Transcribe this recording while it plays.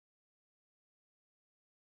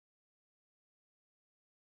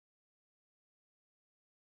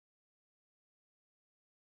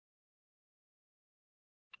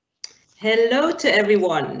Hello to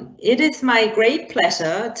everyone. It is my great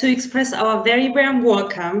pleasure to express our very warm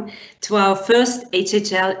welcome to our first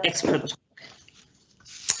HHL Expert Talk.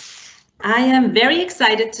 I am very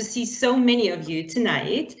excited to see so many of you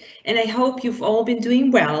tonight, and I hope you've all been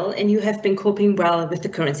doing well and you have been coping well with the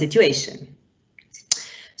current situation.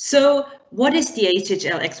 So, what is the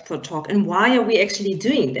HHL Expert Talk and why are we actually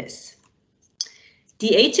doing this? The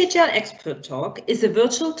HHL Expert Talk is a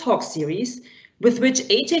virtual talk series with which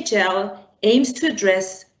HHL aims to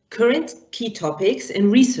address current key topics in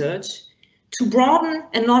research to broaden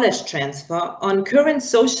a knowledge transfer on current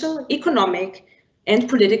social, economic, and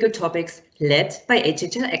political topics led by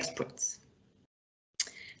HHL experts.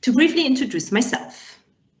 To briefly introduce myself.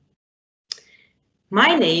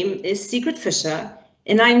 My name is Sigrid Fischer,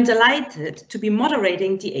 and I'm delighted to be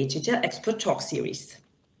moderating the HHL Expert Talk series.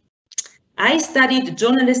 I studied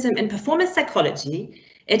journalism and performance psychology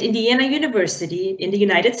at Indiana University in the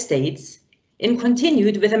United States and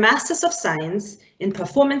continued with a Master's of Science in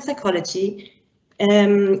Performance Psychology at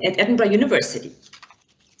Edinburgh University,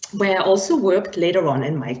 where I also worked later on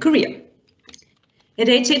in my career. At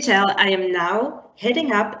HHL, I am now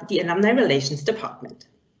heading up the Alumni Relations Department.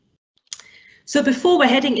 So before we're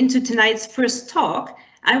heading into tonight's first talk,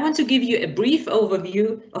 I want to give you a brief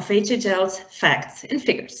overview of HHL's facts and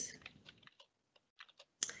figures.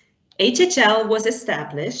 HHL was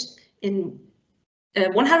established in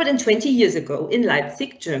 120 years ago in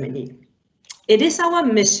Leipzig, Germany. It is our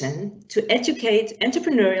mission to educate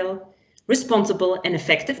entrepreneurial, responsible and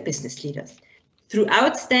effective business leaders through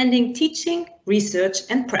outstanding teaching, research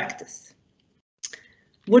and practice.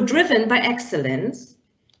 We're driven by excellence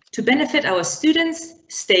to benefit our students,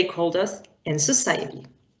 stakeholders and society.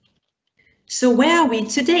 So where are we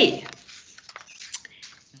today?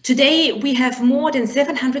 Today, we have more than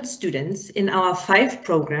 700 students in our 5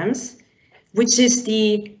 programs, which is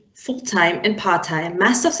the full-time and part-time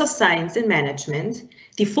Masters of Science in Management,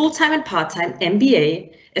 the full-time and part-time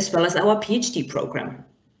MBA, as well as our PhD program.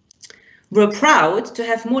 We're proud to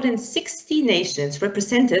have more than 60 nations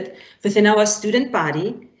represented within our student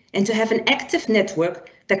body and to have an active network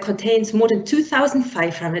that contains more than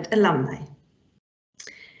 2,500 alumni.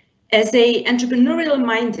 As an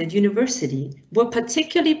entrepreneurial-minded university, we're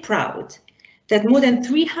particularly proud that more than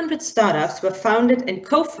 300 startups were founded and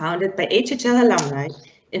co-founded by HHL alumni,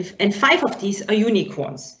 and 5 of these are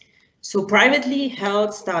unicorns, so privately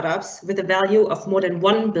held startups with a value of more than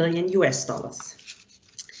 $1 billion US.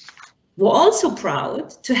 We're also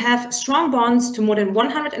proud to have strong bonds to more than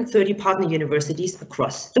 130 partner universities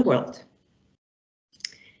across the world.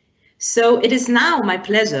 So it is now my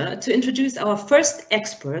pleasure to introduce our first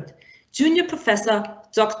expert, Junior Professor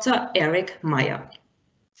Dr. Erik Maier.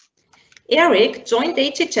 Erik joined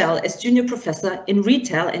HHL as Junior Professor in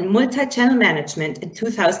Retail and Multi-Channel Management in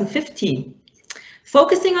 2015,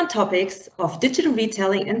 focusing on topics of digital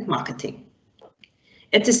retailing and marketing.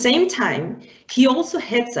 At the same time, he also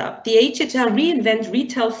heads up the HHL Reinvent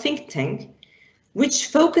Retail think tank, which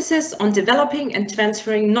focuses on developing and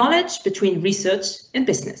transferring knowledge between research and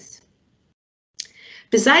business.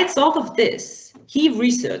 Besides all of this, he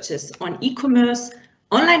researches on e-commerce,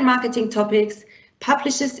 online marketing topics,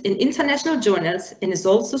 publishes in international journals, and is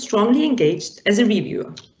also strongly engaged as a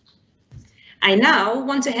reviewer. I now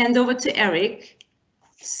want to hand over to Erik,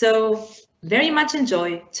 so very much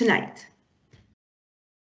enjoy tonight.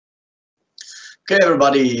 Okay,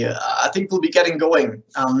 everybody, I think we'll be getting going.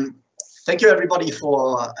 Thank you, everybody,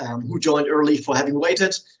 for who joined early, for having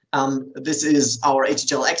waited. This is our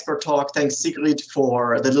HHL Expert Talk. Thanks, Sigrid,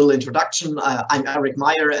 for the little introduction. I'm Erik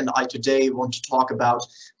Maier, and I today want to talk about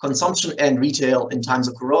consumption and retail in times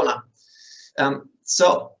of Corona.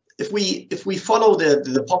 So if we follow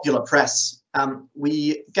the popular press,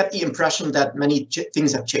 we get the impression that many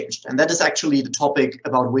things have changed, and that is actually the topic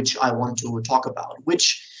about which I want to talk about.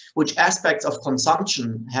 Which aspects of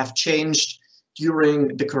consumption have changed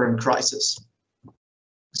during the current crisis?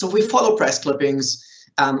 So if we follow press clippings,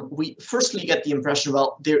 we firstly get the impression,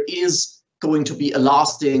 well, there is going to be a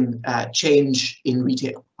lasting change in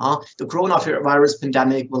retail. The coronavirus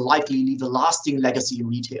pandemic will likely leave a lasting legacy in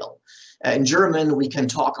retail. In German, we can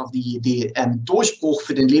talk of the Durchbruch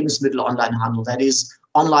für den Lebensmittel-Onlinehandel. That is,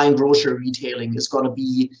 online grocery retailing is going to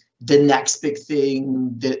be the next big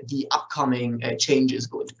thing. The upcoming change is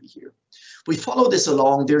going to be here. We follow this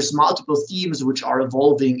along. There's multiple themes which are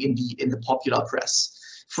evolving in the popular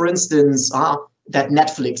press. For instance, that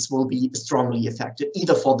Netflix will be strongly affected,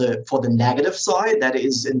 either for the negative side, that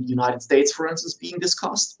is in the United States, for instance, being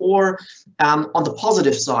discussed, or on the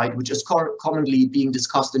positive side, which is commonly being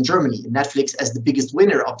discussed in Germany, Netflix as the biggest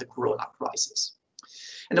winner of the Corona crisis.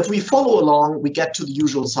 And if we follow along, we get to the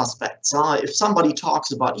usual suspects. If somebody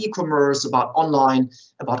talks about e-commerce, about online,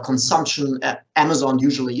 about consumption, Amazon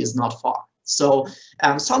usually is not far. So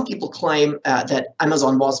some people claim that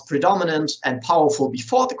Amazon was predominant and powerful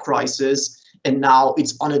before the crisis, and now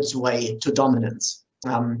it's on its way to dominance.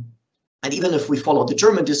 And even if we follow the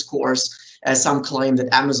German discourse, some claim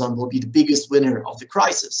that Amazon will be the biggest winner of the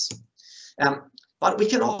crisis. But we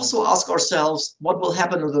can also ask ourselves what will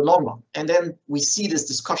happen in the long run. And then we see this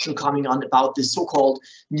discussion coming on about this so-called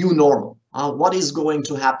new normal. What is going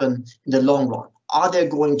to happen in the long run? Are there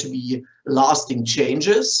going to be lasting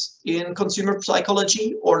changes in consumer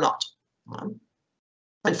psychology or not?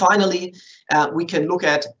 And finally, we can look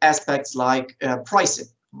at aspects like pricing.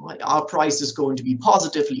 Are prices going to be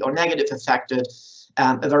positively or negatively affected?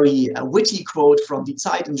 A very witty quote from Die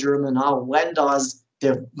Zeit in German,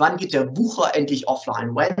 wann geht der Wucher endlich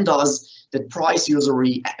offline? When does the price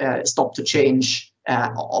usury stop to change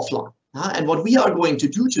offline? And what we are going to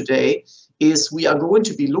do today is we are going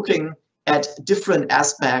to be looking at different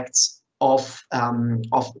aspects of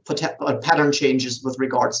pattern changes with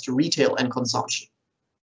regards to retail and consumption.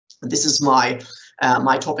 And this is my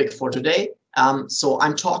topic for today. So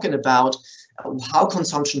I'm talking about how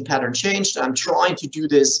consumption pattern changed. I'm trying to do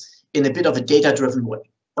this in a bit of a data-driven way.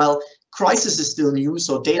 Well, crisis is still new,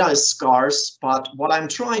 so data is scarce, but what I'm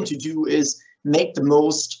trying to do is make the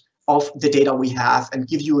most of the data we have and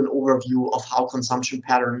give you an overview of how consumption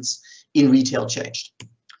patterns in retail changed.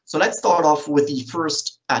 So let's start off with the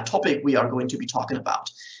first topic we are going to be talking about.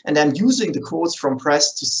 And I'm using the quotes from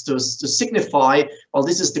press to signify, well,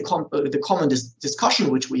 this is the common discussion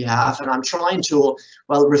which we have, and I'm trying to,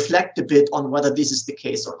 well, reflect a bit on whether this is the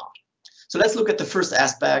case or not. So let's look at the first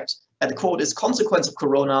aspect. The quote is consequence of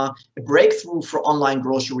Corona, a breakthrough for online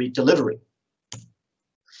grocery delivery.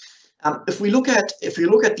 If we look at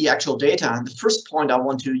the actual data, and the first point I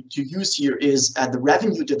want to use here is the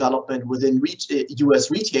revenue development within US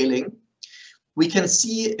retailing, we can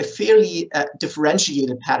see a fairly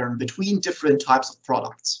differentiated pattern between different types of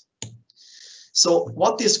products. So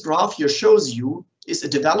what this graph here shows you is a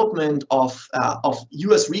development of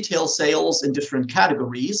US retail sales in different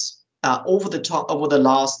categories over the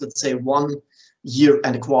last, let's say, 1 year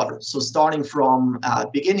and a quarter. So starting from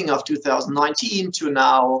beginning of 2019 to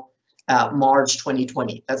now March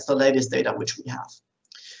 2020. That's the latest data which we have.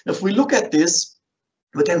 If we look at this,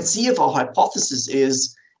 we can see if our hypothesis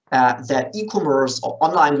is that e-commerce or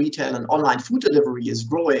online retail and online food delivery is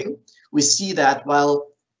growing. We see that, well,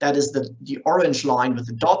 that is the orange line with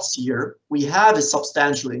the dots here. We have a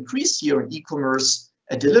substantial increase here in e-commerce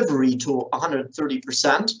delivery to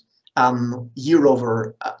 130% year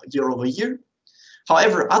over year.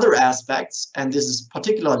 However, other aspects, and this is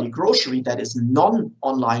particularly grocery, that is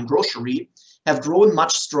non-online grocery, have grown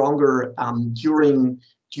much stronger during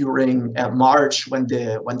March when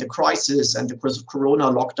the crisis and the Corona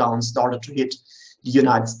lockdown started to hit the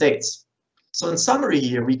United States. So in summary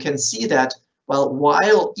here, we can see that, well,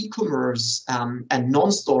 while e-commerce and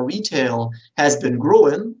non-store retail has been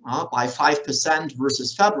growing by 5%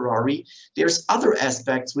 versus February, there's other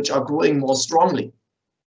aspects which are growing more strongly.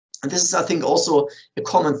 And this is, I think, also a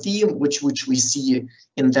common theme which we see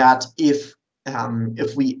in that if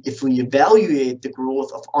we evaluate the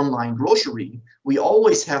growth of online grocery, we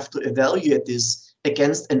always have to evaluate this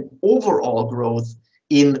against an overall growth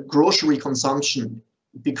in grocery consumption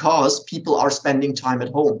because people are spending time at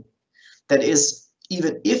home. That is,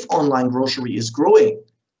 even if online grocery is growing,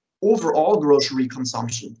 overall grocery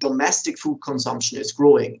consumption, domestic food consumption is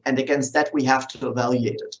growing. And against that, we have to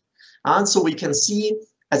evaluate it. And so we can see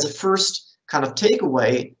as a first kind of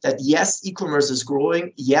takeaway that yes, e-commerce is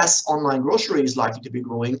growing. Yes, online grocery is likely to be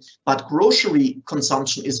growing, but grocery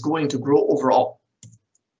consumption is going to grow overall.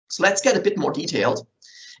 So let's get a bit more detailed.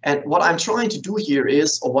 And what I'm trying to do here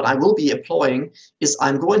is, or what I will be employing, is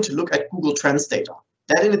I'm going to look at Google Trends data.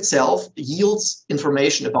 That in itself yields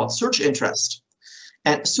information about search interest.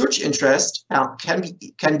 And search interest can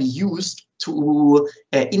be used to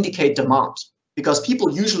indicate demand. Because people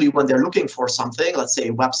usually, when they're looking for something, let's say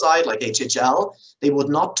a website like HHL, they would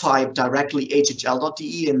not type directly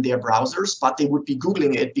hhl.de in their browsers, but they would be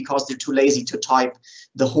Googling it because they're too lazy to type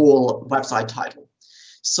the whole website title.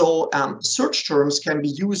 So search terms can be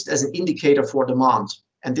used as an indicator for demand.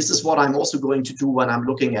 And this is what I'm also going to do when I'm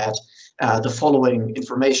looking at the following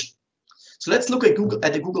information. So let's look at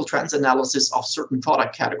the Google Trends analysis of certain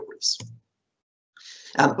product categories.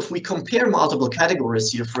 If we compare multiple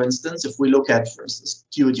categories here, for instance, if we look at, for instance,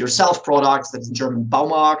 do-it-yourself products, that's in German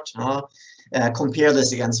Baumarkt, compare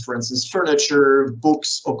this against, for instance, furniture,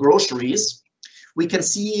 books, or groceries, we can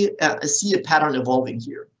see a pattern evolving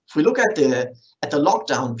here. If we look at the at the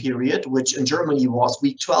lockdown period, which in Germany was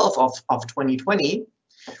week 12 of 2020,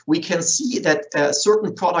 we can see that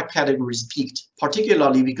certain product categories peaked.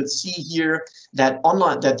 Particularly, we could see here that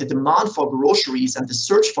the demand for groceries and the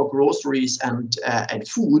search for groceries and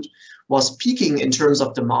food was peaking in terms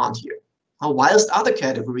of demand here. Whilst other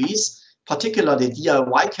categories, particularly the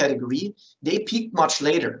DIY category, they peaked much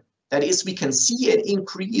later. That is, we can see an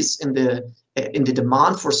increase in the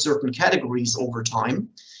demand for certain categories over time.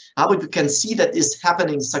 But we can see that is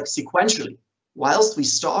happening sequentially. Whilst we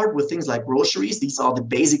start with things like groceries, these are the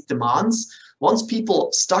basic demands. Once people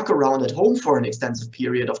stuck around at home for an extensive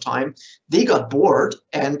period of time, they got bored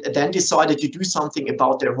and then decided to do something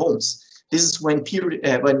about their homes. This is when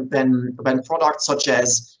products such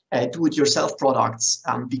as do-it-yourself products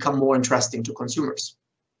become more interesting to consumers.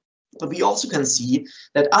 But we also can see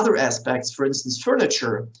that other aspects, for instance,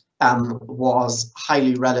 furniture, was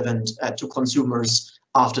highly relevant to consumers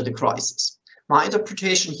after the crisis. My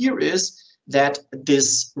interpretation here is that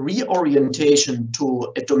this reorientation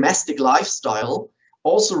to a domestic lifestyle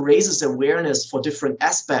also raises awareness for different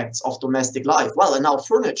aspects of domestic life. Well, and now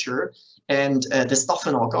furniture and the stuff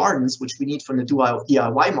in our gardens, which we need from the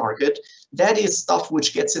DIY market, that is stuff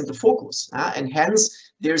which gets into focus, and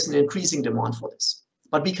hence there's an increasing demand for this.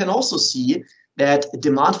 But we can also see that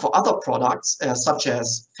demand for other products, such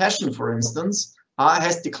as fashion, for instance,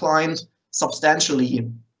 has declined substantially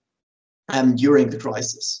during the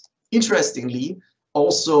crisis. Interestingly,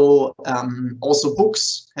 also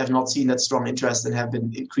books have not seen that strong interest and have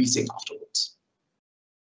been increasing afterwards.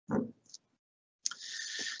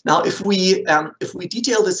 Now, if we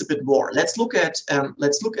detail this a bit more, let's look at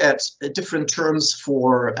different terms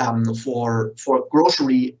for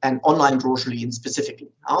grocery and online grocery in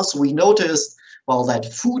specifically. So we noticed, well,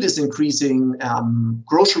 that food is increasing,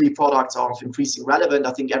 grocery products are of increasing relevance.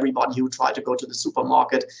 I think everybody who tried to go to the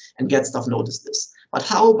supermarket and get stuff noticed this. But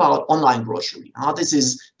how about online grocery? This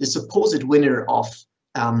is the supposed winner of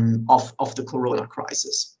the Corona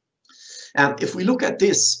crisis. If we look at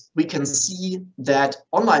this, we can see that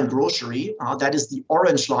online grocery, that is the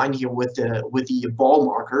orange line here with the ball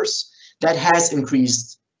markers, that has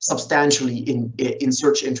increased substantially in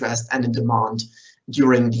search interest and in demand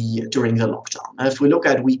during the lockdown. Now, if we look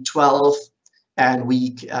at week 12 and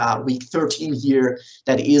week 13 here,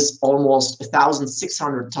 that is almost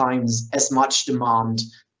 1,600 times as much demand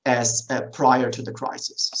as prior to the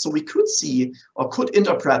crisis. So we could see or could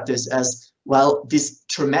interpret this as, well, this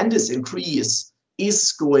tremendous increase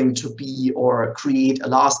is going to be or create a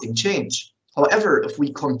lasting change. However, if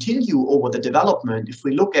we continue over the development, if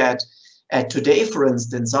we look at today, for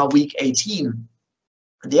instance, our week 18,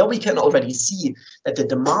 there we can already see that the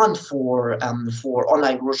demand for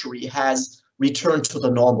online grocery has returned to the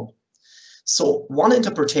normal. So one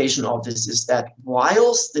interpretation of this is that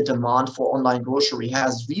whilst the demand for online grocery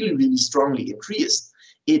has really, really strongly increased,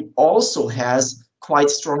 it also has quite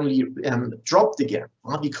strongly dropped again,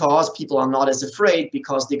 because people are not as afraid,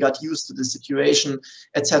 because they got used to the situation,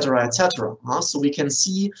 etc., etc. So we can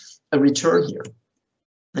see a return here.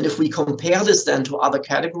 And if we compare this then to other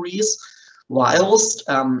categories, whilst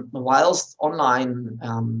online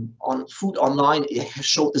on food online, it has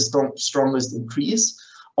showed the strongest increase,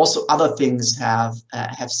 also other things have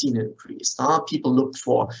seen an increase. People looked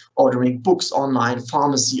for ordering books online,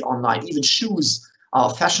 pharmacy online, even shoes,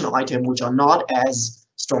 fashion item, which are not as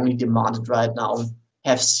strongly demanded right now,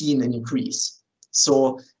 have seen an increase.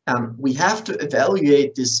 So we have to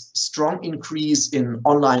evaluate this strong increase in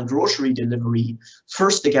online grocery delivery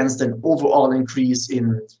first against an overall increase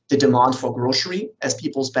in the demand for grocery as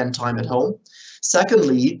people spend time at home.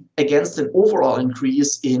 Secondly, against an overall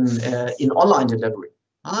increase in online delivery.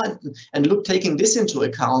 And look, taking this into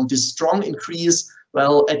account, this strong increase,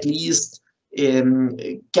 well, at least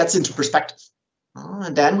gets into perspective.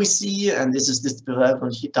 And then we see, and this is this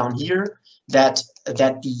development down here, that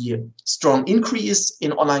the strong increase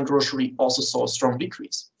in online grocery also saw a strong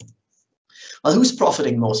decrease. Well, who's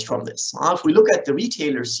profiting most from this? If we look at the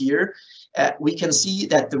retailers here, we can see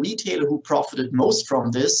that the retailer who profited most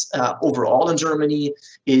from this overall in Germany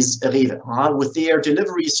is Rewe. With their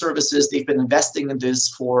delivery services, they've been investing in this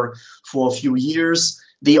for a few years.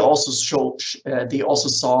 They also saw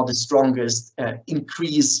the strongest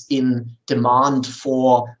increase in demand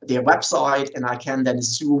for their website, and I can then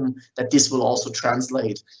assume that this will also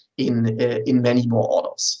translate in many more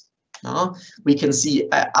orders. We can see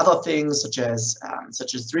other things such as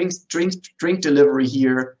drink delivery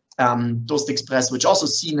here, Toast Express, which also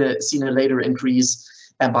seen a later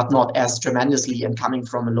increase, but not as tremendously and coming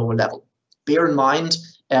from a lower level. Bear in mind,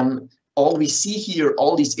 all we see here,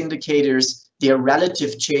 all these indicators, their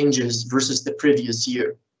relative changes versus the previous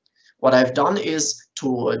year. what I've done is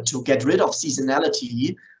to get rid of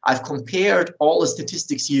seasonality. I've compared all the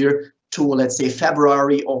statistics here to, let's say,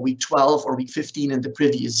 February or week 12 or week 15 in the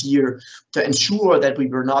previous year to ensure that we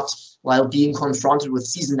were not, while being confronted with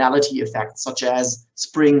seasonality effects, such as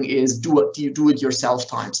spring is do-it-yourself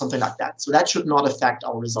time, something like that. So that should not affect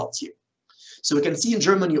our results here. So we can see in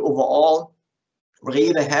Germany overall,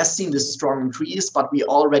 Rewe has seen this strong increase, but we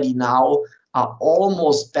already now are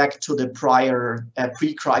almost back to the prior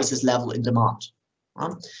pre-crisis level in demand.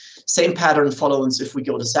 Same pattern follows if we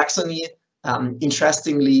go to Saxony.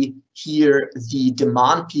 Interestingly, here the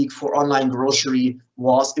demand peak for online grocery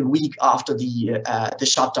was a week after the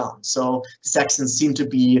shutdown. So the Saxons seem to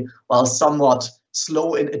be, well, somewhat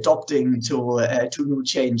slow in adopting to new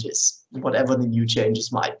changes, whatever the new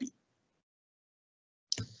changes might be.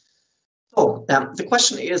 So the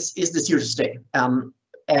question is this here to stay?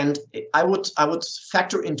 And I would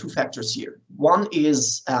factor in two factors here. One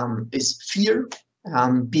is fear,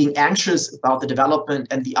 being anxious about the development,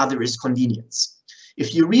 and the other is convenience.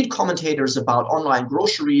 If you read commentators about online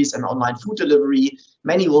groceries and online food delivery,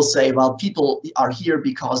 many will say, well, people are here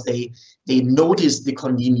because they notice the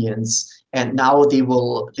convenience and now they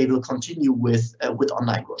will continue with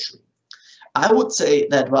online grocery. I would say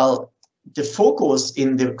that, well, the focus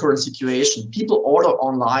in the current situation, people order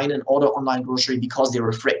online and order online grocery because they're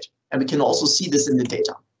afraid. And we can also see this in the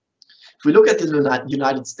data. If we look at the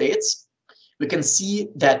United States, we can see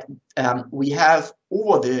that we have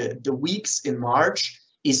over the weeks in March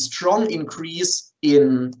a strong increase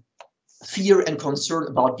in fear and concern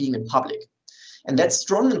about being in public. And that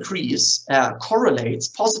strong increase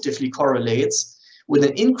positively correlates with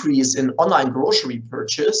an increase in online grocery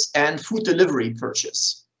purchase and food delivery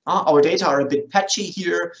purchase. Our data are a bit patchy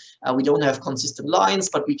here. We don't have consistent lines,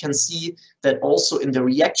 but we can see that also in the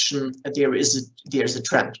reaction, there's a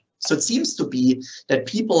trend. So it seems to be that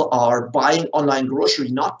people are buying online grocery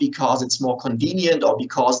not because it's more convenient or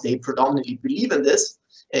because they predominantly believe in this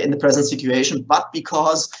in the present situation, but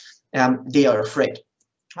because they are afraid.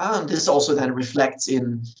 This also then reflects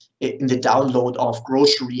in the download of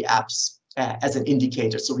grocery apps as an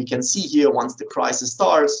indicator. So we can see here, once the crisis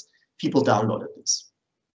starts, people downloaded this.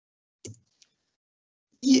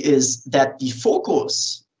 Is that the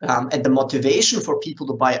focus and the motivation for people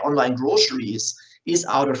to buy online groceries is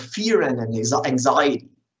out of fear and anxiety.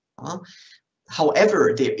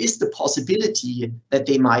 However, there is the possibility that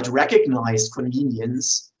they might recognize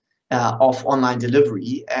convenience of online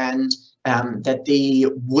delivery and that they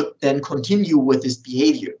would then continue with this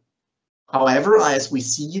behavior. However, as we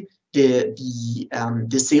see,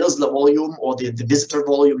 the sales volume or the visitor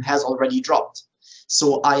volume has already dropped.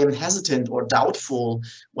 So I am hesitant or doubtful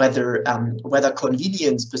whether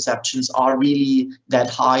convenience perceptions are really that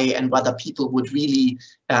high and whether people would really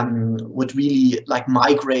like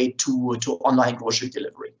migrate to online grocery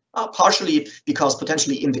delivery. Partially because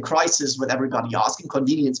potentially in the crisis, with everybody asking,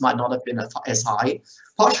 convenience might not have been as high.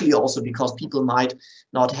 Partially also because people might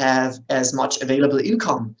not have as much available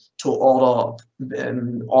income to order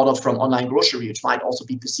from online grocery, which might also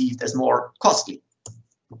be perceived as more costly.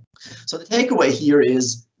 So the takeaway here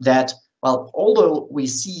is that, well, although we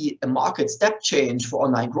see a market step change for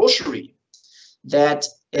online grocery, that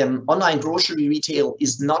online grocery retail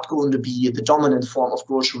is not going to be the dominant form of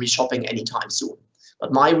grocery shopping anytime soon.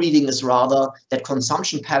 But my reading is rather that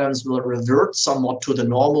consumption patterns will revert somewhat to the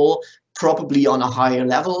normal, probably on a higher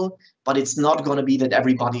level, but it's not going to be that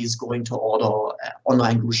everybody is going to order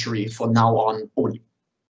online grocery from now on only.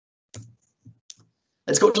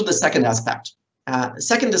 Let's go to the second aspect.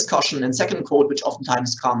 Second discussion and second quote, which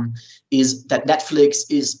oftentimes come, is that Netflix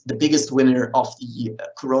is the biggest winner of the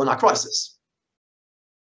corona crisis.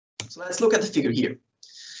 So let's look at the figure here.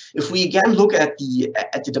 If we again look at the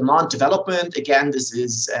demand development, again, this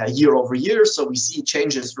is year over year, so we see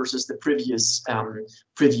changes versus the previous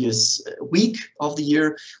week of the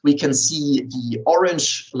year. We can see the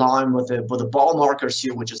orange line with the ball markers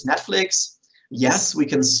here, which is Netflix. Yes, we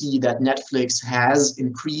can see that Netflix has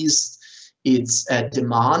increased its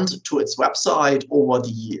demand to its website over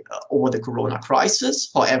the corona crisis.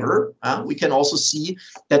 However, we can also see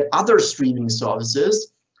that other streaming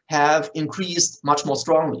services have increased much more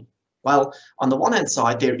strongly. Well, on the one hand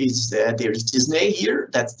side, there is Disney here,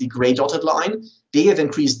 that's the gray dotted line. They have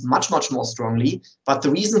increased much more strongly, but the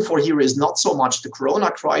reason for here is not so much the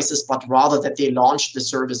corona crisis, but rather that they launched the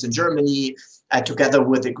service in Germany together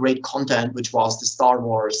with the great content, which was the Star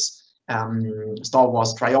Wars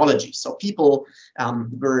trilogy. So people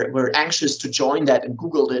were anxious to join that and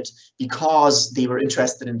Googled it because they were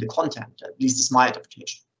interested in the content. At least it's my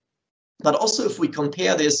interpretation. But also if we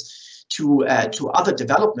compare this to other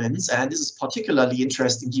developments, and this is particularly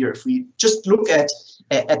interesting here. If we just look at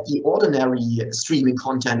the ordinary streaming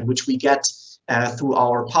content which we get through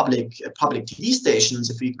our public TV stations,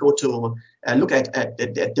 if we go to look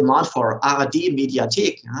at demand for ARD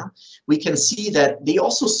Mediathek, we can see that they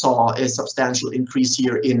also saw a substantial increase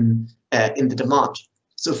here in the demand.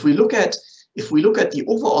 So if we look at the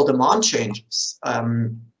overall demand changes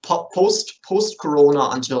post Corona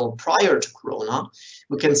until prior to Corona,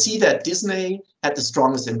 we can see that Disney had the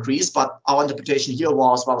strongest increase, but our interpretation here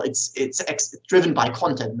was, well, it's driven by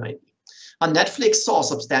content maybe. And Netflix saw a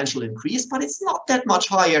substantial increase, but it's not that much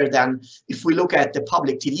higher than if we look at the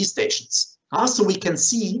public TV stations. So we can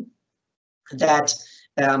see that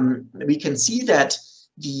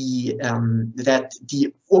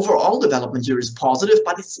the overall development here is positive,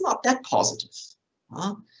 but it's not that positive.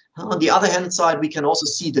 On the other hand side, we can also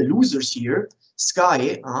see the losers here.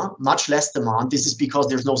 Sky, much less demand. This is because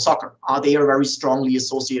there's no soccer. They are very strongly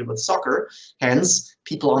associated with soccer. Hence,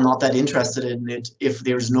 people are not that interested in it if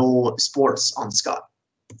there's no sports on Sky.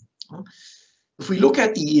 If we look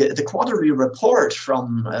at the quarterly report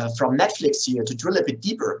from Netflix here to drill a bit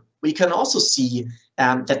deeper, we can also see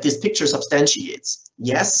that this picture substantiates.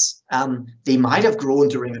 Yes, they might have grown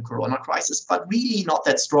during the Corona crisis, but really not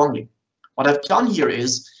that strongly. What I've done here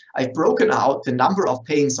is I've broken out the number of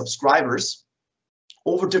paying subscribers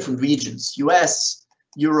over different regions: US,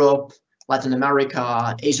 Europe, Latin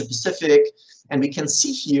America, Asia Pacific. And we can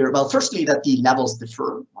see here, well, firstly, that the levels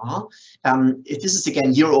differ. If this is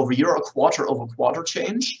again year over year, a quarter over quarter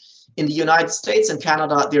change. In the United States and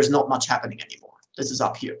Canada, there's not much happening anymore. This is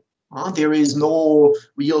up here. There is no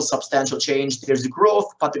real substantial change. There's a growth,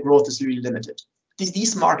 but the growth is really limited.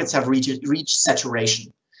 These markets have reached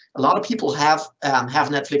saturation. A lot of people have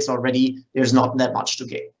Netflix already. There's not that much to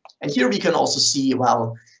gain. And here we can also see,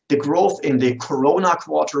 well, the growth in the Corona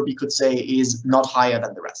quarter, we could say, is not higher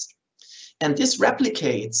than the rest. And this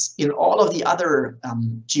replicates in all of the other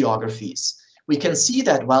geographies. We can see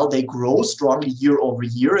that, well, they grow strongly year over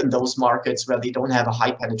year in those markets where they don't have a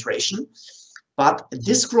high penetration. But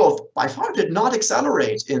this growth by far did not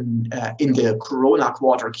accelerate in the Corona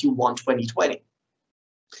quarter Q1 2020.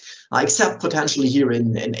 Except potentially here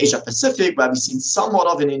in Asia Pacific, where we've seen somewhat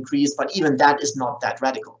of an increase, but even that is not that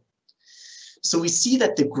radical. So we see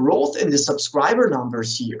that the growth in the subscriber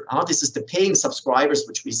numbers here, this is the paying subscribers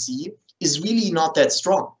which we see, is really not that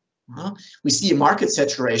strong. We see a market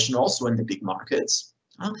saturation also in the big markets.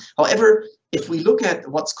 However, if we look at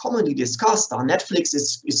what's commonly discussed, Netflix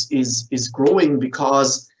is growing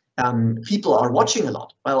because people are watching a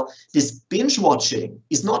lot. Well, this binge watching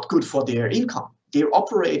is not good for their income. They're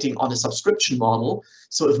operating on a subscription model.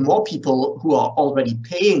 So if more people who are already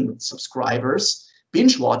paying subscribers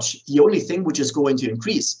binge watch, the only thing which is going to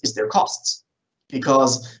increase is their costs.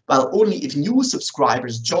 Because, well, only if new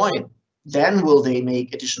subscribers join, then will they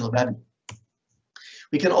make additional revenue.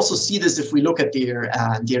 We can also see this if we look at their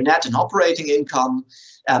net and operating income.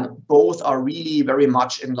 Both are really very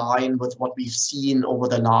much in line with what we've seen over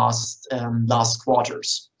the last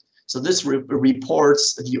quarters. So this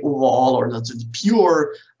reports the overall, or the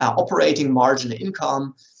pure operating margin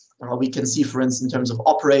income. We can see, for instance, in terms of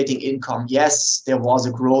operating income, yes, there was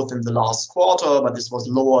a growth in the last quarter, but this was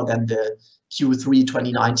lower than the Q3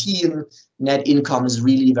 2019. Net income is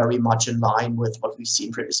really very much in line with what we've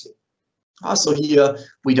seen previously. So here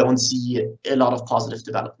we don't see a lot of positive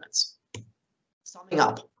developments. Summing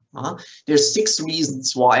up, there's 6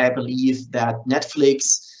 reasons why I believe that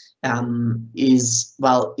Netflix is,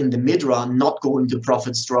 well, in the mid-run, not going to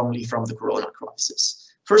profit strongly from the Corona crisis.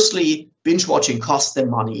 Firstly, binge watching costs them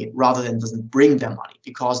money rather than doesn't bring them money,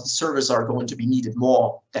 because the servers are going to be needed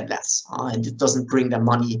more than less, and it doesn't bring them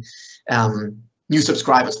money. New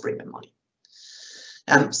subscribers bring them money.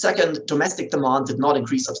 Second, domestic demand did not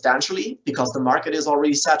increase substantially because the market is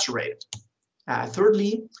already saturated.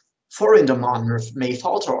 Thirdly, foreign demand may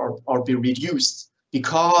falter or be reduced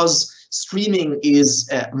because streaming is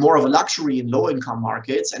more of a luxury in low-income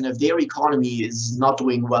markets, and if their economy is not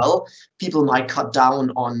doing well, people might cut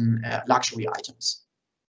down on luxury items.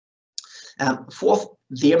 Fourth,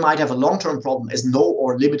 they might have a long-term problem as no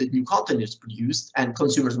or limited new content is produced, and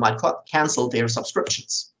consumers might cancel their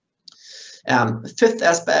subscriptions. Fifth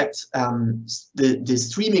aspect, the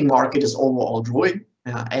streaming market is overall growing,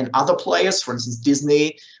 and other players, for instance,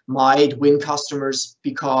 Disney, might win customers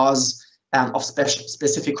because of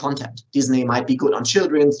specific content. Disney might be good on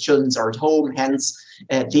children are at home, hence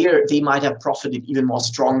they might have profited even more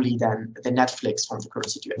strongly than Netflix from the current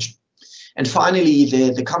situation. And finally,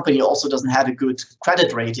 the company also doesn't have a good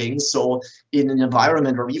credit rating. So in an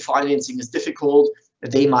environment where refinancing is difficult,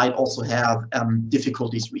 they might also have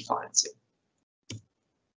difficulties refinancing.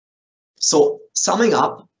 So summing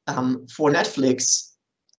up, for Netflix,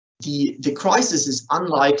 the crisis is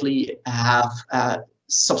unlikely to have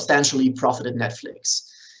substantially profited Netflix.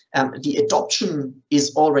 The adoption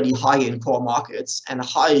is already high in core markets, and a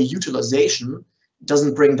high utilization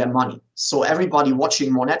doesn't bring them money. So everybody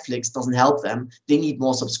watching more Netflix doesn't help them. They need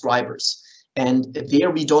more subscribers. And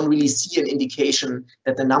there we don't really see an indication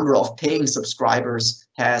that the number of paying subscribers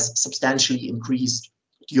has substantially increased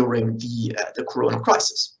during the Corona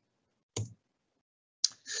crisis.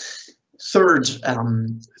 Third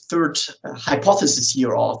hypothesis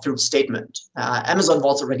here, or third statement, Amazon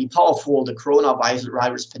was already powerful. The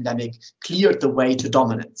coronavirus pandemic cleared the way to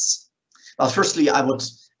dominance. Well, firstly, I would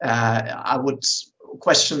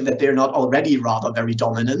question that they're not already rather very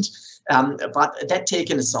dominant, but that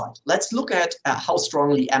taken aside, let's look at how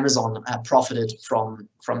strongly Amazon profited from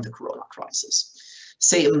the Corona crisis.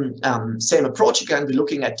 Same approach again. We're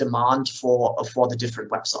looking at demand for the different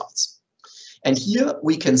websites. And here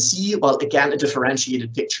we can see, well, again, a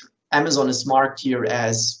differentiated picture. Amazon is marked here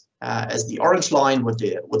as the orange line with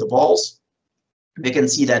the balls. We can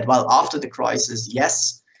see that, well, after the crisis,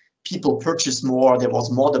 yes, people purchased more. There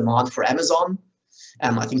was more demand for Amazon.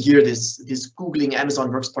 I think here this Googling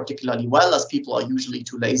Amazon works particularly well, as people are usually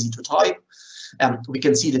too lazy to type. We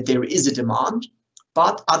can see that there is a demand,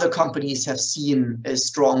 but other companies have seen a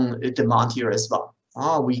strong demand here as well.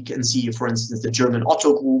 We can see, for instance, the German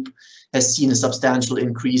Otto Group has seen a substantial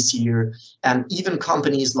increase here. And even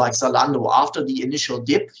companies like Zalando, after the initial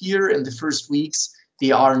dip here in the first weeks,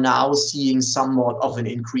 they are now seeing somewhat of an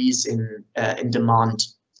increase in demand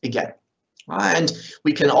again. And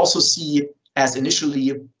we can also see, as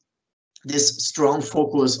initially, this strong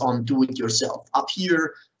focus on do-it-yourself. Up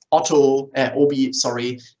here, the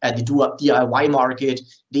DIY market,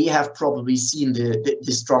 they have probably seen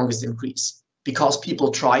the strongest increase, because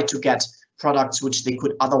people try to get products which they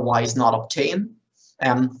could otherwise not obtain.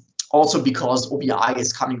 Also because OBI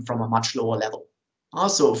is coming from a much lower level.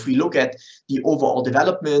 So if we look at the overall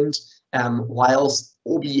development, whilst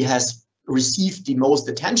OB has received the most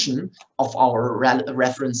attention of our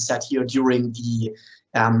reference set here during the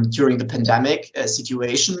pandemic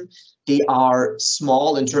situation, they are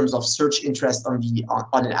small in terms of search interest on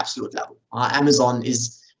an absolute level. Amazon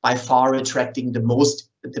is by far attracting the most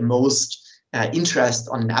interest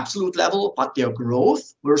on an absolute level, but their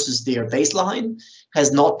growth versus their baseline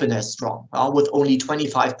has not been as strong, with only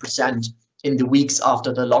 25% in the weeks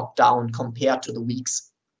after the lockdown compared to the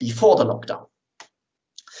weeks before the lockdown.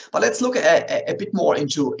 But let's look a bit more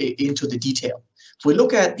into the detail. If we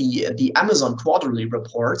look at the Amazon quarterly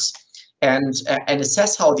reports and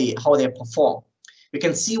assess how they perform, we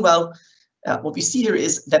can see, well, what we see here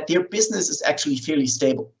is that their business is actually fairly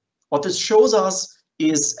stable. What this shows us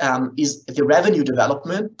is the revenue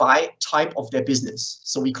development by type of their business.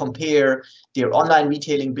 So we compare their online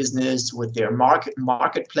retailing business with their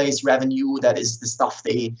marketplace revenue. That is the stuff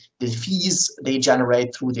the fees they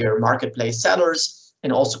generate through their marketplace sellers,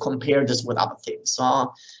 and also compare this with other things.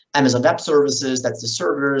 Amazon Web Services, that's the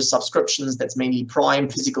servers, subscriptions, that's mainly Prime,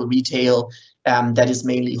 physical retail, that is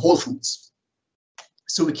mainly Whole Foods.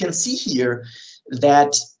 So we can see here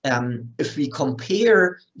that if we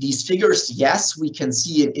compare these figures, yes, we can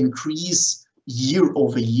see an increase year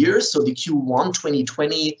over year. So the Q1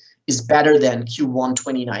 2020 is better than Q1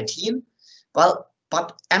 2019. Well,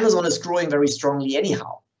 but Amazon is growing very strongly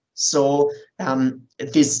anyhow. So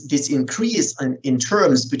this increase in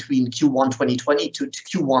terms between Q1 2020 to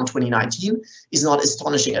Q1 2019 is not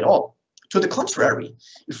astonishing at all. To the contrary,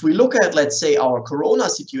 if we look at, let's say, our Corona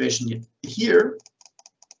situation here,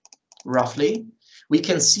 roughly, we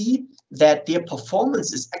can see that their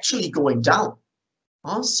performance is actually going down.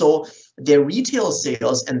 So their retail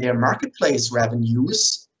sales and their marketplace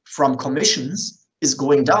revenues from commissions is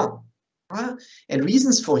going down. And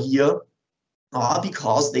reasons for here are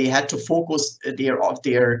because they had to focus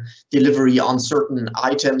their delivery on certain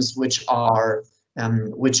items which are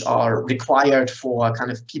required for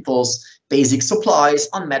kind of people's basic supplies,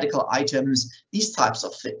 on medical items, these types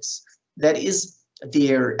of things. That is,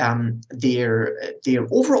 their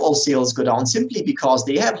overall sales go down simply because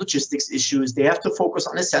they have logistics issues. They have to focus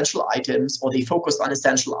on essential items, or they focused on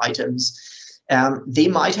essential items. They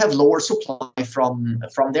might have lower supply from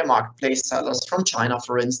their marketplace sellers from China,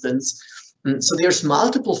 for instance. So there's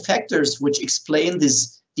multiple factors which explain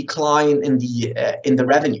this decline in the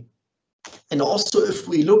revenue. And also, if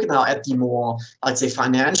we look now at the more, I'd say,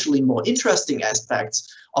 financially more interesting aspects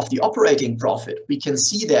of the operating profit, we can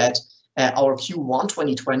see that our Q1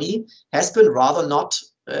 2020 has been rather not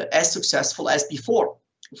as successful as before.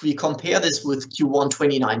 If we compare this with Q1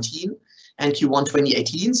 2019 and Q1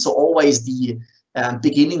 2018, so always the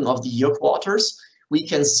beginning of the year quarters, we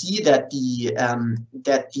can see that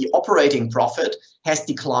the operating profit has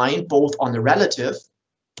declined both on a relative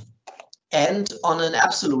and on an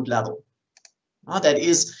absolute level. That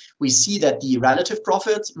is, we see that the relative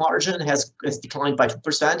profit margin has declined by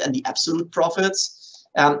 2%, and the absolute profits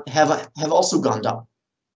have also gone down.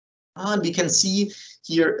 And we can see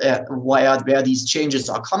here where these changes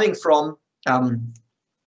are coming from.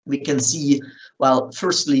 We can see, well,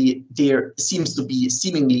 firstly, there seems to be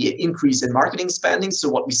seemingly an increase in marketing spending. So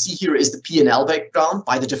what we see here is the P&L breakdown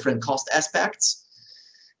by the different cost aspects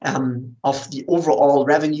of the overall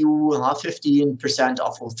revenue. 15%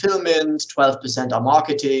 are fulfillment, 12% are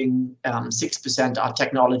marketing, 6% are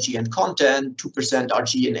technology and content, 2% are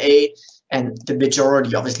G&A, and the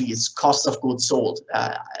majority obviously is cost of goods sold,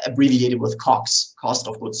 abbreviated with COGS, cost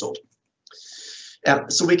of goods sold.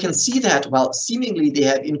 So we can see that, well, seemingly they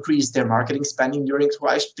have increased their marketing spending during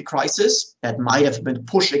the crisis. That might have been a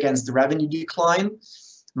push against the revenue decline,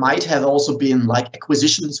 might have also been like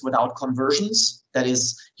acquisitions without conversions. That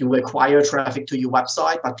is, you acquire traffic to your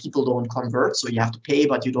website, but people don't convert, so you have to pay,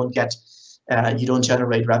 but you don't get, you don't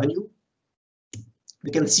generate revenue.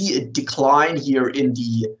 We can see a decline here in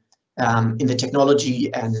the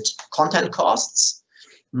technology and content costs.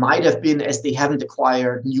 Might have been as they haven't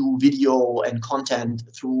acquired new video and content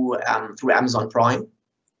through Amazon Prime.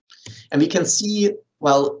 And we can see,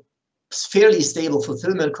 well, fairly stable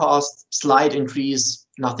fulfillment costs, slight increase,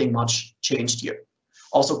 nothing much changed here.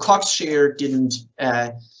 Also, COGS share didn't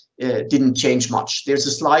change much. There's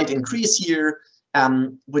a slight increase here,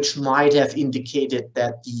 which might have indicated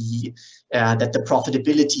that the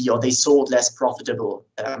profitability, or they sold less profitable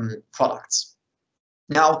products.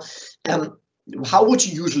 Now, how would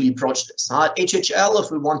you usually approach this? HHL,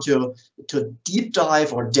 if we want to deep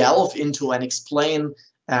dive or delve into and explain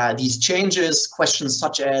these changes, questions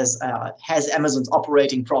such as, has Amazon's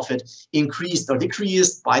operating profit increased or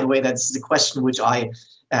decreased? By the way, that's the question which I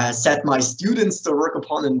set my students to work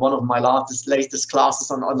upon in one of my latest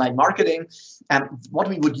classes on online marketing. And what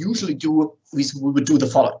we would usually do is we would do the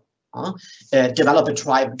following: develop a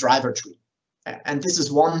driver tree. And this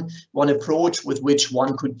is one approach with which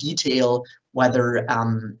one could detail whether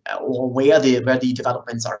or where the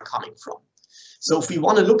developments are coming from. So if we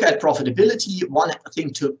want to look at profitability, one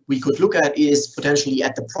thing we could look at is potentially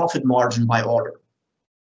at the profit margin by order.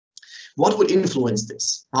 What would influence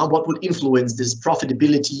this? What would influence this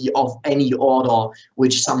profitability of any order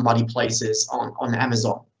which somebody places on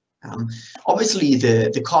Amazon? Obviously,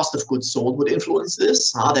 the cost of goods sold would influence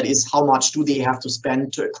this. That is, how much do they have to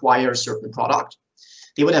spend to acquire a certain product?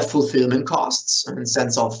 They would have fulfillment costs in the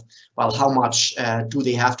sense of, well, how much do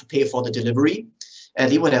they have to pay for the delivery?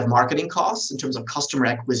 They would have marketing costs in terms of customer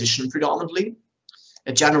acquisition predominantly,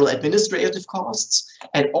 general administrative costs,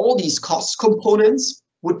 and all these cost components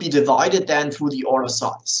would be divided then through the order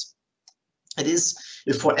size. It is,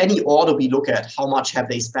 if for any order we look at how much have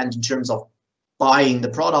they spent in terms of buying the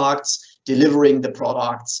products, delivering the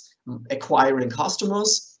products, acquiring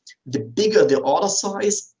customers, the bigger the order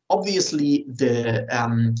size, obviously the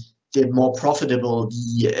more profitable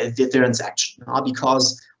the transaction,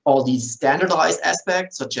 because all these standardized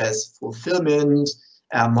aspects such as fulfillment,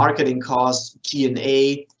 marketing costs,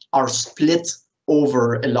 G&A are split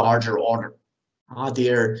over a larger order.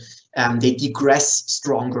 They digress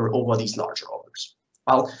stronger over these larger orders.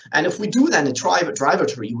 Well, and if we do then a driver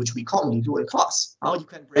tree, which we commonly do in class, how you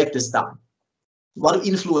can break this down. What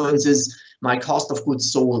influences my cost of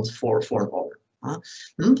goods sold for an order?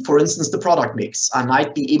 For instance, the product mix. I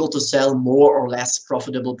might be able to sell more or less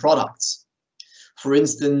profitable products. For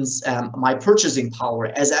instance, my purchasing power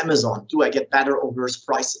as Amazon, do I get better or worse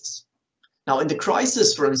prices? Now, in the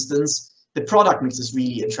crisis, for instance, the product mix is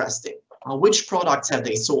really interesting. Which products have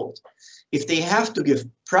they sold? If they have to give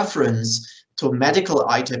preference to medical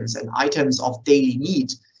items and items of daily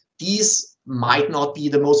need, these might not be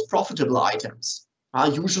the most profitable items.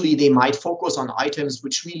 Usually they might focus on items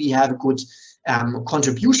which really have a good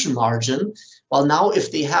contribution margin. Well, now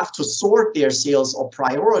if they have to sort their sales or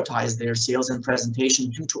prioritize their sales and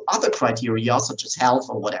presentation due to other criteria such as health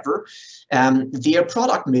or whatever, their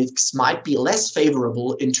product mix might be less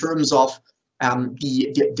favorable in terms of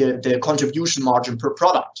the contribution margin per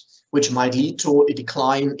product, which might lead to a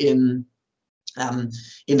decline in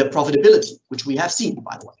the profitability, which we have seen,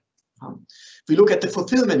 by the way. If we look at the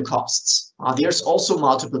fulfillment costs, there's also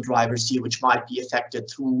multiple drivers here which might be affected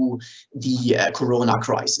through the Corona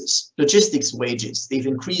crisis. Logistics wages, they've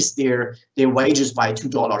increased their wages by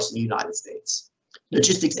 $2 in the United States.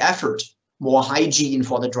 Logistics effort, more hygiene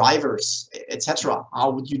for the drivers, etc.? How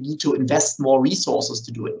would you need to invest more resources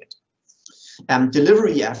to doing it?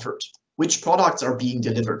 Delivery effort. Which products are being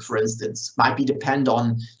delivered, for instance, might be depend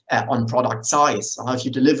on product size. If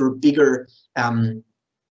you deliver bigger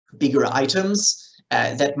items,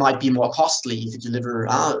 that might be more costly. If you deliver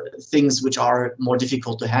things which are more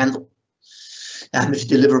difficult to handle. If you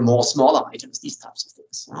deliver more smaller items, these types of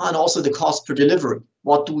things. And also the cost per delivery.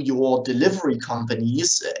 What do your delivery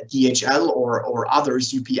companies, DHL or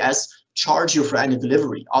others, UPS, charge you for any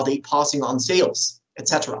delivery? Are they passing on sales,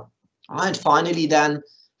 etc.? And finally then,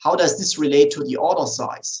 how does this relate to the order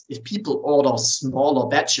size? If people order smaller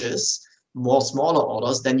batches, more smaller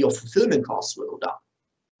orders, then your fulfillment costs will go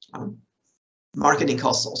down. Marketing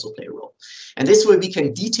costs also play a role. And this way we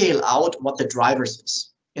can detail out what the drivers is.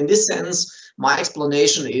 In this sense, my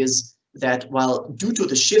explanation is that, well, due to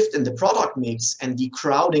the shift in the product mix and the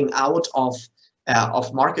crowding out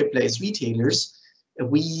of marketplace retailers,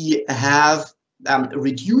 we have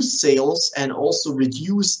reduced sales and also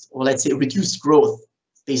reduced, or let's say reduced growth.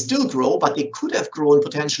 They still grow, but they could have grown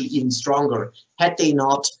potentially even stronger had they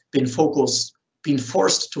not been forced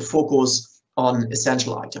to focus on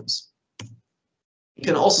essential items. You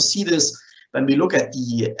can also see this when we look at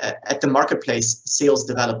the marketplace sales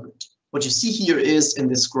development. What you see here is in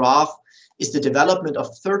this graph is the development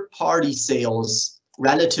of third-party sales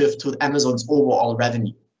relative to Amazon's overall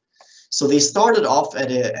revenue. So they started off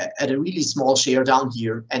at a really small share down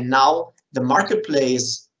here, and now the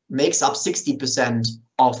marketplace makes up 60%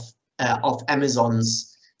 of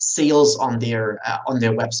Amazon's sales on their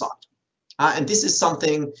website. And this is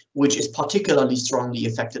something which is particularly strongly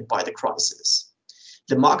affected by the crisis.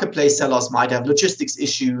 The marketplace sellers might have logistics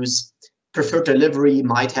issues, preferred delivery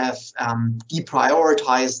might have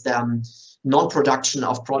deprioritized them, non-production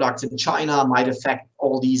of products in China might affect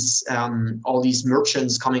all these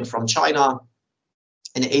merchants coming from China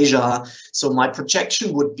and Asia. So my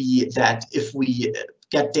projection would be that if we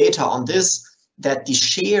get data on this, that the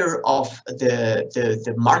share of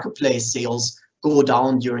the marketplace sales go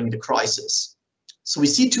down during the crisis. So we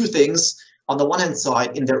see two things. On the one hand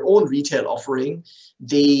side, in their own retail offering,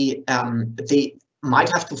 they might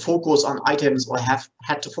have to focus on items or have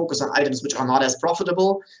had to focus on items which are not as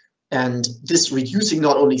profitable, and this reducing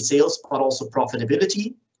not only sales but also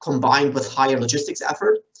profitability combined with higher logistics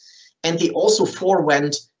effort. And they also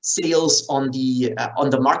forewent sales on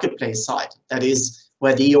the marketplace side, that is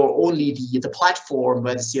where they are only the platform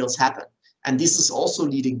where the sales happen, and this is also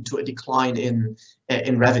leading to a decline in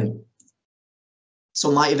revenue. So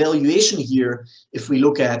my evaluation here, if we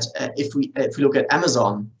look at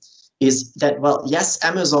Amazon, is that, well, yes,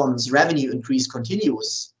 Amazon's revenue increase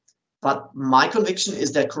continues, but my conviction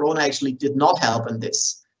is that Corona actually did not help in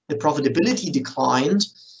this. The profitability declined,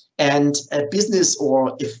 and a business,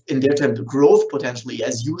 or if in their terms growth potentially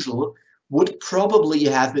as usual, would probably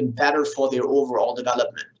have been better for their overall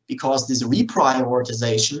development, because this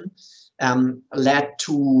reprioritization led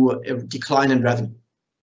to a decline in revenue.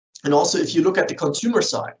 And also, if you look at the consumer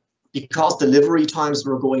side, because delivery times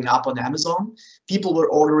were going up on Amazon, people were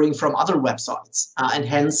ordering from other websites, and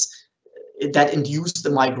hence that induced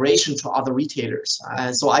the migration to other retailers.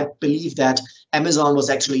 So I believe that Amazon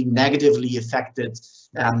was actually negatively affected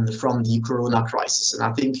from the Corona crisis. And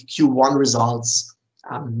I think Q1 results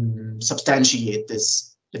substantiate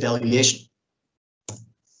this evaluation.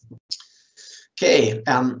 Okay,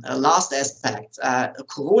 last aspect.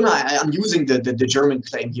 Corona, I'm using the German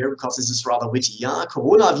claim here because this is rather witty. Yeah?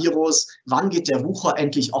 Coronavirus, wann geht der Wucher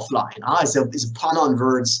endlich offline? It's a pun on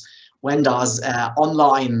words. When does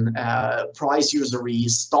online price usury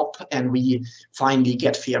stop and we finally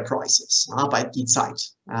get fair prices by die Zeit?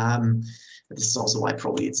 This is also why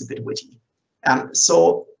probably it's a bit witty.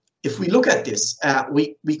 So if we look at this,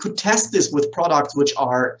 we could test this with products which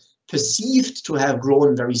are perceived to have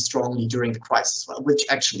grown very strongly during the crisis, which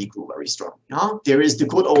actually grew very strongly. There is the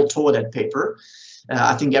good old toilet paper.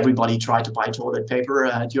 I think everybody tried to buy toilet paper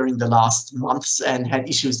during the last months and had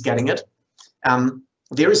issues getting it.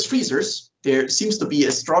 There is freezers. There seems to be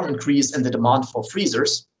a strong increase in the demand for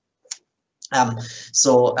freezers.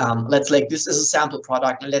 So let's like this as a sample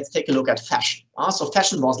product, and let's take a look at fashion. So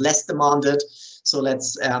fashion was less demanded. So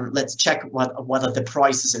let's check whether the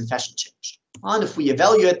prices in fashion changed. And if we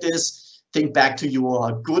evaluate this, think back to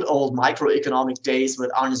your good old microeconomic days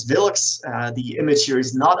with Ernest Wilkes. The image here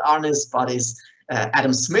is not Ernest, but is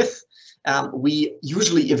Adam Smith. We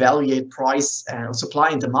usually evaluate price, supply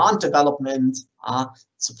and demand development,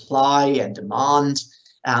 supply and demand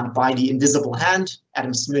by the invisible hand,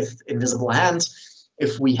 Adam Smith invisible hand.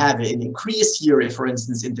 If we have an increase here, if, for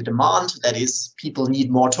instance, in the demand, that is, people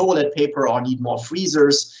need more toilet paper or need more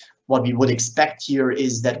freezers, what we would expect here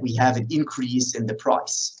is that we have an increase in the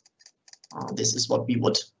price. This is what we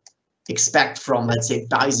would expect from, let's say,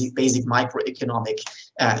 basic microeconomic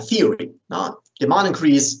theory. Demand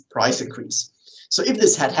increase, price increase. So if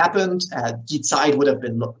this had happened, Die Zeit would have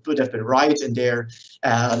been right in their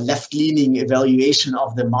left-leaning evaluation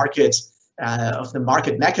of the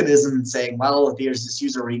market mechanism, saying, well, there's this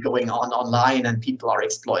usury going on online and people are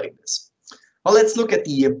exploiting this. Well, let's look at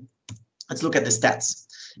the stats.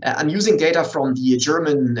 I'm using data from the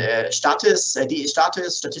German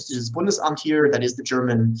Statistisches Bundesamt here, that is the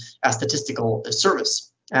German statistical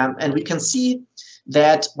service. And we can see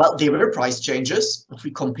that, well, there were price changes if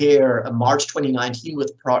we compare March 2019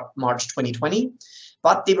 with March 2020,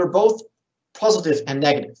 but they were both positive and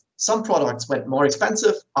negative. Some products went more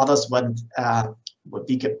expensive, others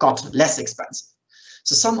got less expensive.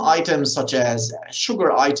 So some items such as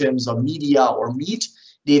sugar items or media or meat,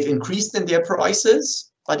 they've increased in their prices.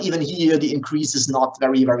 But even here, the increase is not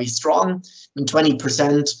very, very strong.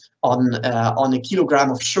 20% on a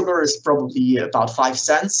kilogram of sugar is probably about 5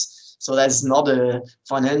 cents. So that's not a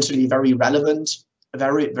financially very relevant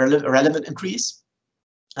increase.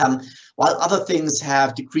 While other things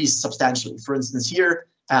have decreased substantially. For instance, here,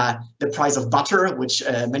 the price of butter, which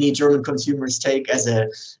many German consumers take as a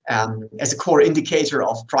core indicator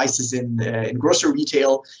of prices in grocery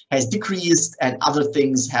retail, has decreased, and other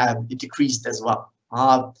things have decreased as well.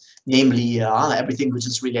 Namely, everything which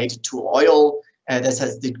is related to oil, this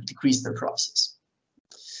has decreased in prices.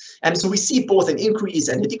 And so we see both an increase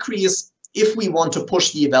and a decrease. If we want to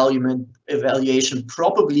push the evaluation,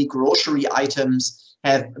 probably grocery items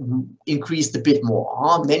have increased a bit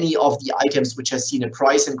more. Many of the items which have seen a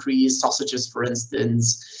price increase, sausages, for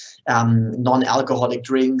instance, non-alcoholic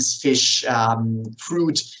drinks, fish,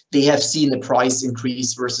 fruit, they have seen a price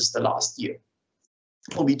increase versus the last year.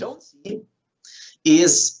 What we don't see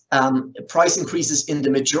is price increases in the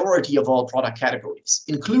majority of all product categories,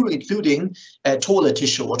 including toilet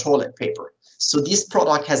tissue or toilet paper. So this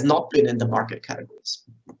product has not been in the market categories.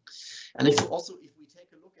 And if we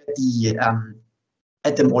take a look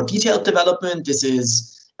at the more detailed development, this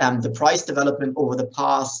is the price development over the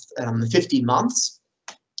past 15 months.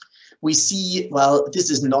 We see, well, this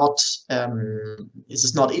is not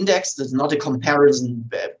indexed. It's not a comparison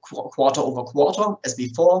quarter over quarter as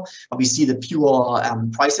before, but we see the pure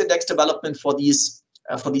price index development for these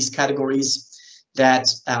categories.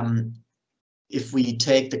 That if we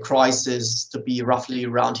take the crisis to be roughly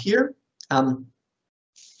around here,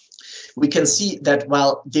 we can see that,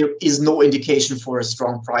 well, there is no indication for a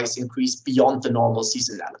strong price increase beyond the normal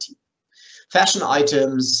seasonality. Fashion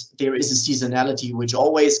items, there is a seasonality which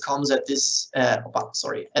always comes at this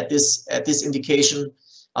indication.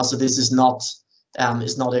 Also, this is not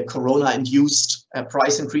a corona-induced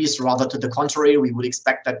price increase. Rather, to the contrary, we would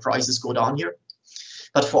expect that prices go down here.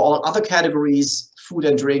 But for all other categories, food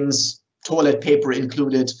and drinks, toilet paper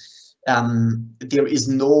included, there is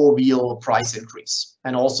no real price increase.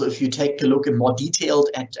 And also, if you take a look in more detailed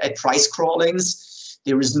at price crawlings,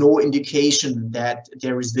 there is no indication that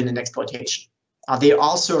there has been an exploitation. There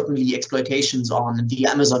are certainly exploitations on the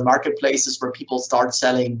Amazon marketplaces where people start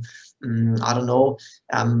selling,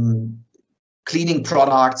 cleaning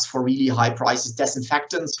products for really high prices,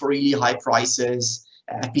 disinfectants for really high prices,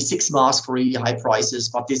 FP6 masks for really high prices.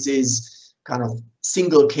 But this is kind of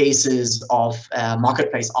single cases of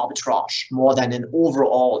marketplace arbitrage more than an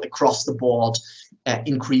overall across the board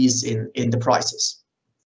increase in the prices.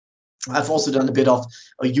 I've also done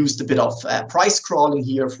used a bit of price crawling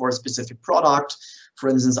here for a specific product. For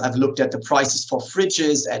instance, I've looked at the prices for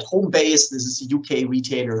fridges at Homebase. This is a UK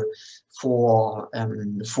retailer for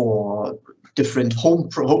different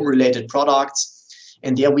home-related products,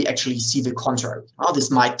 and there we actually see the contrary. This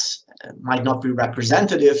might not be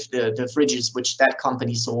representative, the fridges which that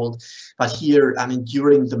company sold, but here, I mean,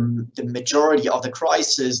 during the majority of the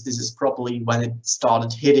crisis, this is probably when it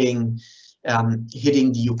started hitting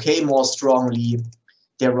the UK more strongly.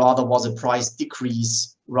 There rather was a price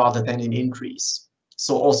decrease rather than an increase.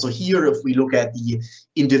 So also here, if we look at the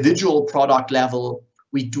individual product level,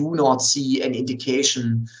 we do not see an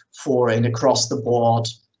indication for an across-the-board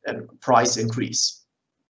price increase.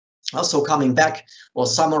 Also coming back or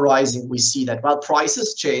summarizing, we see that, well,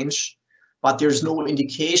 prices change, but there's no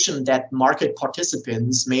indication that market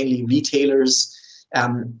participants, mainly retailers,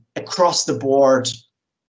 across the board,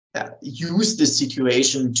 use this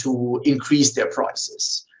situation to increase their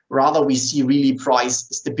prices. Rather, we see really price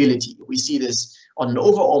stability. We see this on an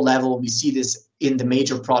overall level. We see this in the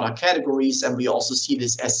major product categories, and we also see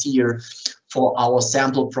this as here for our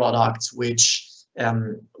sample products, which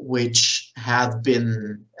have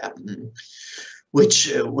been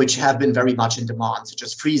which have been very much in demand, such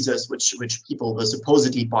as freezers, which people were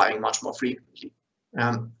supposedly buying much more frequently.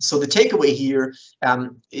 So the takeaway here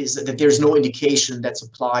is that there's no indication that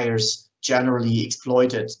suppliers generally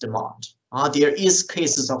exploited demand. There is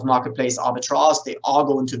cases of marketplace arbitrage. There are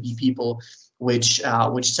going to be people which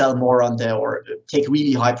sell more on the, or take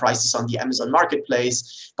really high prices on the Amazon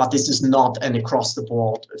marketplace, but this is not an across the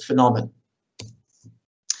board phenomenon.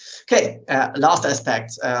 Okay, last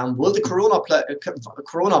aspect. Will the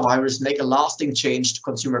coronavirus make a lasting change to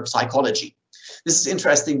consumer psychology? This is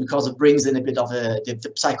interesting because it brings in a bit of the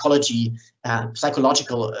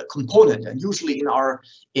psychological component. And usually in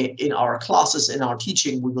our classes, in our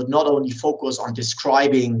teaching, we would not only focus on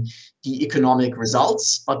describing the economic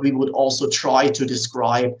results, but we would also try to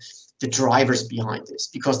describe the drivers behind this,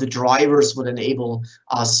 because the drivers would enable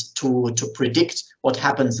us to predict what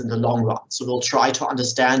happens in the long run. So we'll try to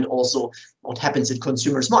understand also what happens in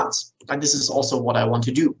consumers' minds. And this is also what I want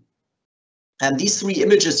to do. And these three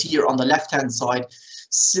images here on the left-hand side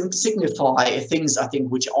signify things, I think,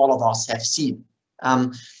 which all of us have seen.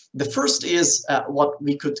 The first is what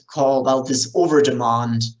we could call, well, this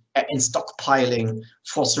over-demand and stockpiling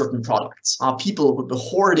for certain products. People would be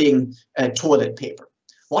hoarding toilet paper.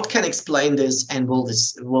 What can explain this, and will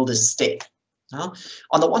this stay?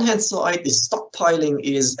 On the one hand side, this stockpiling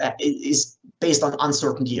is based on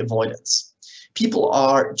uncertainty avoidance.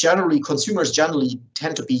 Consumers generally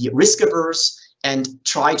tend to be risk averse and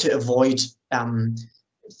try to avoid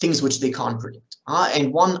things which they can't predict.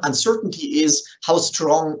 And one uncertainty is how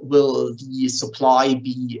strong will the supply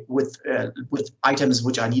be with items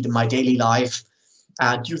which I need in my daily life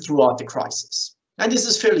throughout the crisis. And this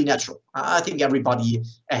is fairly natural. I think everybody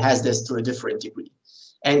has this to a different degree.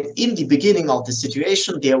 And in the beginning of the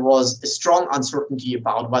situation, there was a strong uncertainty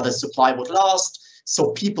about whether supply would last.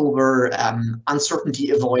 So people were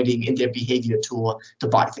uncertainty avoiding in their behavior to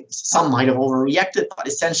buy things. Some might have overreacted, but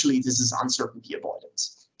essentially this is uncertainty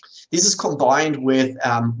avoidance. This is combined with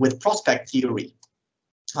prospect theory.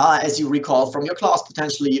 As you recall from your class,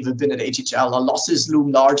 potentially you've been at HHL, losses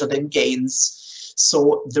loom larger than gains.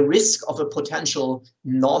 So the risk of a potential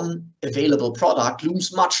non-available product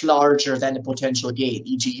looms much larger than a potential gain,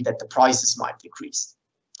 e.g. that the prices might decrease.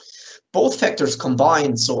 Both factors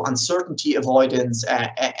combined, so uncertainty avoidance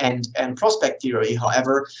and prospect theory,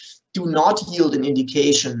 however, do not yield an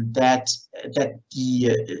indication that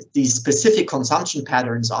the specific consumption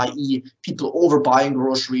patterns, i.e. people overbuying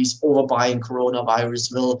groceries, overbuying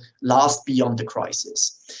coronavirus, will last beyond the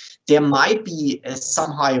crisis. There might be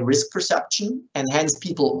some high risk perception, and hence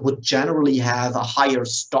people would generally have a higher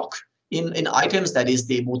stock in items. That is,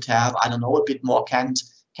 they would have, I don't know, a bit more canned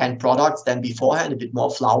products than beforehand, a bit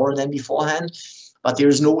more flour than beforehand. But there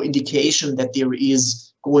is no indication that there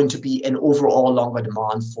is going to be an overall longer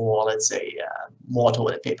demand for, let's say, more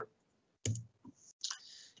toilet paper.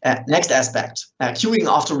 Next aspect, queuing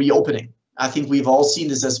after reopening. I think we've all seen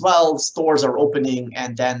this as well. Stores are opening,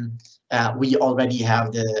 and then we already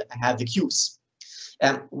have the queues.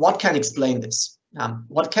 What can explain this?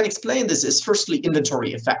 What can explain this is firstly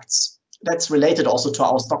inventory effects. That's related also to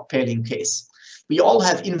our stockpiling case. We all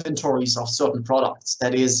have inventories of certain products.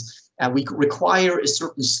 That is, we require a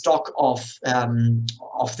certain stock of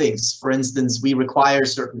things. For instance, we require a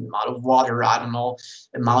certain amount of water, I don't know,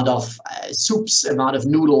 amount of soups, amount of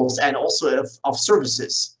noodles, and also of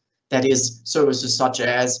services. That is, services such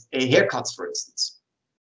as haircuts, for instance.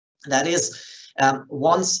 That is,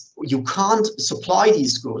 once you can't supply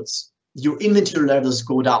these goods, your inventory levels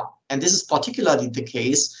go down. And this is particularly the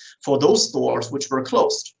case for those stores which were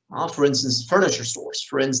closed. For instance, furniture stores,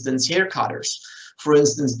 for instance, hair cutters, for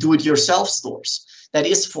instance, do-it-yourself stores. That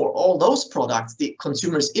is, for all those products, the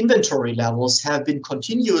consumers' inventory levels have been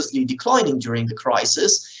continuously declining during the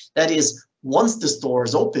crisis. That is, once the store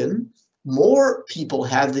is open, more people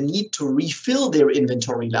have the need to refill their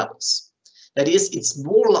inventory levels. That is, it's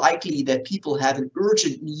more likely that people have an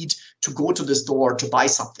urgent need to go to the store to buy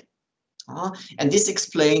something. And this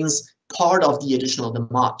explains part of the additional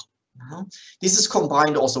demand. This is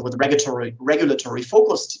combined also with regulatory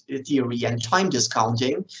focus theory and time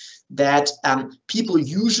discounting, that people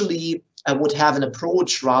usually would have an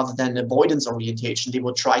approach rather than avoidance orientation. They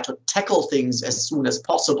would try to tackle things as soon as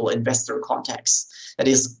possible in Western contexts. That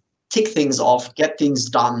is, tick things off, get things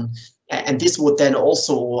done. And this would then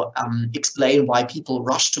also explain why people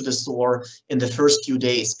rush to the store in the first few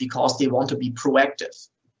days, because they want to be proactive.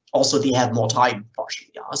 Also, they have more time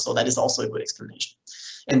partially. So that is also a good explanation.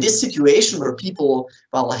 And this situation where people,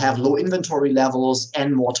 well, have low inventory levels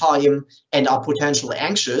and more time and are potentially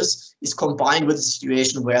anxious is combined with a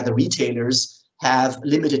situation where the retailers have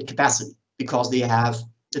limited capacity because they have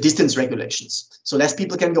distance regulations. So less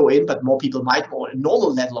people can go in, but more people might, more a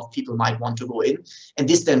normal level of people might want to go in, and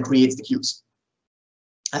this then creates the queues.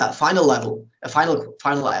 Final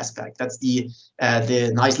aspect, that's the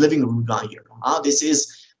nice living room line here. This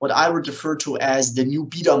is what I would refer to as the new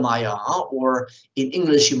Biedermeier, or in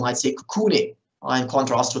English you might say cocooning, in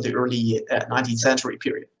contrast to the early 19th century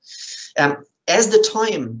period. As the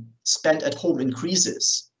time spent at home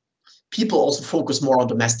increases, people also focus more on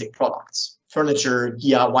domestic products, furniture,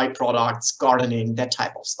 DIY products, gardening, that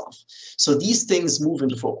type of stuff. So these things move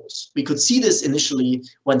into focus. We could see this initially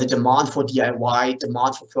when the demand for DIY,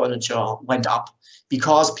 demand for furniture went up,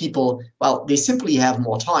 because people, well, they simply have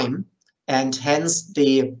more time, and hence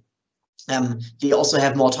they also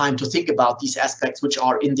have more time to think about these aspects which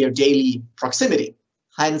are in their daily proximity.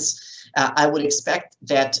 Hence, I would expect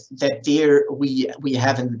that there we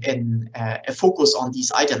have a focus on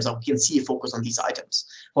these items, or we can see a focus on these items.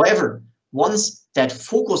 However, once that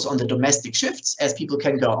focus on the domestic shifts, as people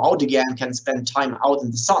can go out again, can spend time out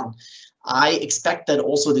in the sun, I expect that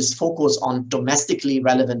also this focus on domestically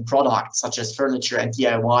relevant products such as furniture and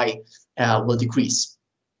DIY will decrease.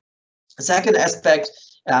 The second aspect,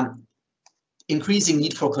 increasing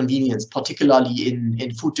need for convenience, particularly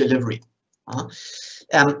in food delivery.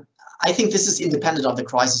 I think this is independent of the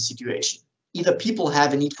crisis situation. Either people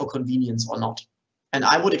have a need for convenience or not. And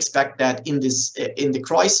I would expect that in the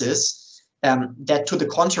crisis, that to the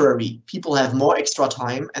contrary, people have more extra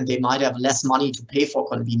time and they might have less money to pay for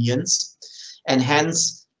convenience, and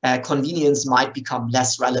hence convenience might become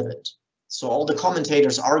less relevant. So all the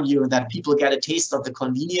commentators argue that people get a taste of the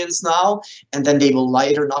convenience now, and then they will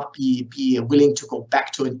later not be willing to go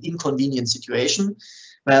back to an inconvenient situation.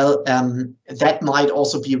 Well, that might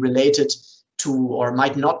also be related to, or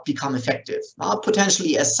might not become effective,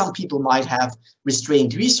 potentially, as some people might have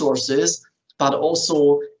restrained resources, but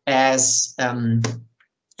also as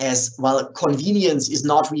well, convenience is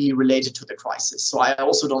not really related to the crisis. So I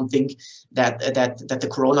also don't think that the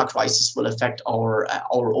Corona crisis will affect our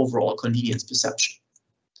overall convenience perception.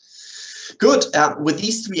 Good. With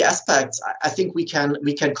these three aspects, I think we can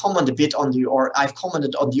comment a bit on I've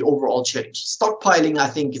commented on the overall change. Stockpiling, I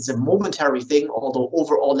think, is a momentary thing, although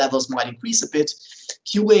overall levels might increase a bit.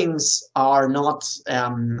 Queuings are not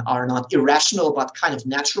irrational, but kind of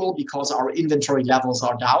natural, because our inventory levels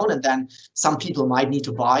are down, and then some people might need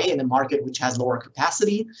to buy in a market which has lower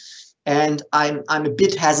capacity. And I'm a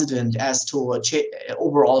bit hesitant as to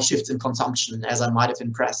overall shifts in consumption, as I might have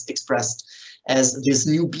expressed, as this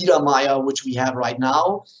new Biedermeier, which we have right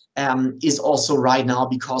now, is also right now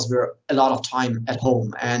because we're a lot of time at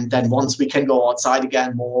home. And then once we can go outside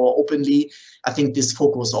again more openly, I think this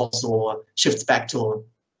focus also shifts back to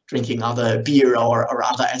drinking other beer or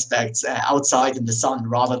other aspects outside in the sun,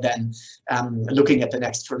 rather than looking at the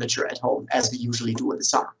next furniture at home, as we usually do in the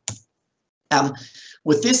summer.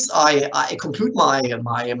 With this, I conclude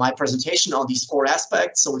my presentation on these four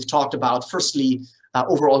aspects. So we've talked about, firstly,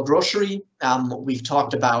 overall grocery. We've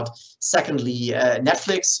talked about, secondly,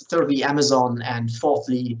 Netflix, thirdly, Amazon, and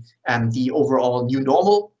fourthly, the overall new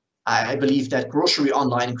normal. I believe that grocery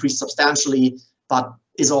online increased substantially, but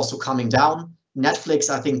is also coming down. Netflix,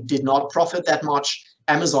 I think, did not profit that much.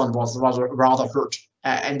 Amazon was rather hurt.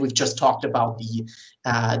 And we've just talked about the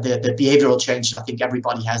behavioral change. I think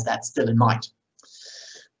everybody has that still in mind.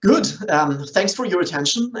 Good. Thanks for your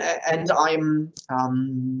attention, and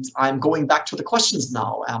I'm going back to the questions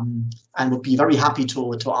now, and would be very happy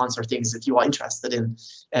to answer things if you are interested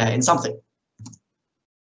in something.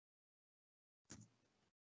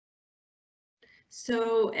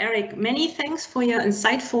 So, Erik, many thanks for your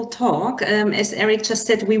insightful talk. As Erik just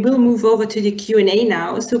said, we will move over to the Q&A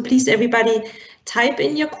now. So please, everybody, type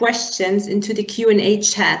in your questions into the Q&A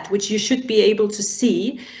chat, which you should be able to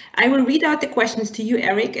see. I will read out the questions to you,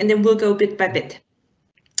 Erik, and then we'll go bit by bit.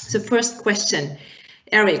 So first question,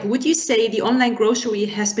 Erik, would you say the online grocery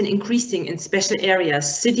has been increasing in special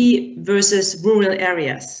areas, city versus rural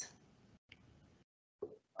areas?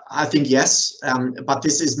 I think yes, but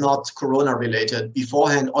this is not Corona related.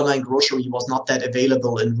 Beforehand, online grocery was not that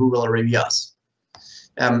available in rural areas.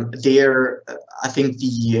 I think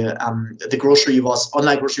the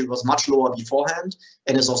online grocery was much lower beforehand,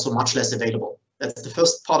 and is also much less available. That's the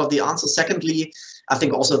first part of the answer. Secondly, I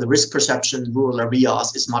think also the risk perception in rural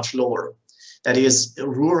areas is much lower. That is,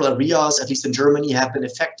 rural areas, at least in Germany, have been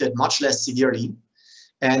affected much less severely,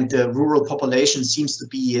 and the rural population seems to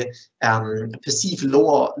be perceive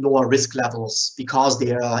lower risk levels because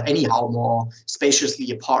they are anyhow more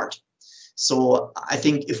spaciously apart. So I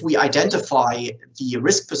think if we identify the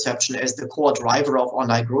risk perception as the core driver of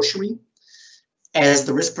online grocery, as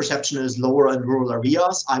the risk perception is lower in rural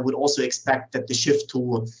areas, I would also expect that the shift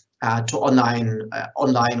to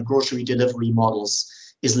online grocery delivery models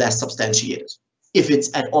is less substantiated, if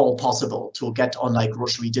it's at all possible to get online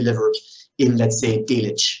grocery delivered in, let's say,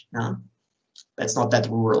 Delitzsch. That's not that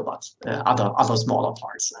rural, but other smaller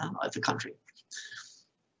parts of the country.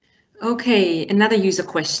 Okay, another user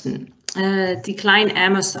question. Decline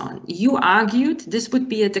Amazon. You argued this would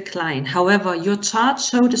be a decline. However, your chart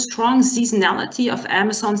showed a strong seasonality of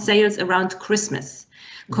Amazon sales around Christmas.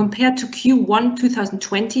 Compared to Q1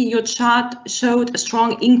 2020, your chart showed a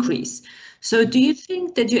strong increase. So do you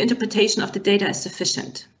think that your interpretation of the data is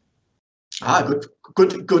sufficient?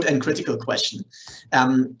 Good and critical question.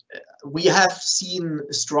 We have seen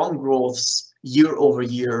strong growths year over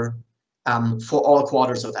year for all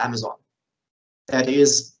quarters of Amazon. That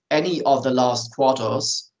is, any of the last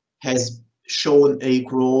quarters has shown a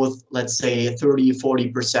growth, let's say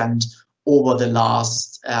 30–40% over the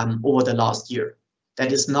last year.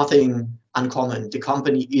 That is nothing uncommon. The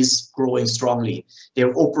company is growing strongly.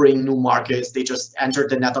 They're opening new markets. They just entered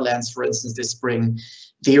the Netherlands, for instance, this spring.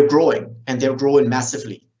 They are growing, and they're growing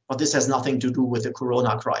massively. But this has nothing to do with the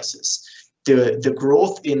Corona crisis. The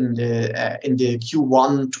growth in the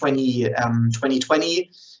Q1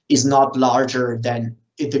 2020 is not larger than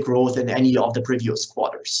the growth in any of the previous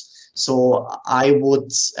quarters. So I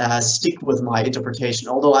would stick with my interpretation,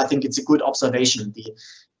 although I think it's a good observation.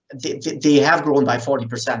 They have grown by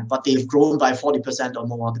 40%, but they've grown by 40% or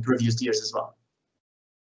more the previous years as well.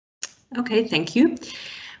 Okay, thank you.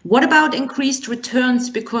 What about increased returns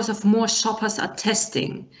because of more shoppers are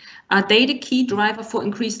testing? Are they the key driver for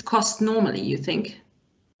increased costs normally, you think?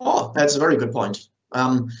 Oh, that's a very good point.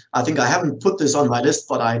 I think I haven't put this on my list,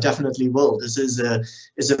 but I definitely will. This is a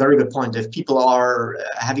very good point. If people are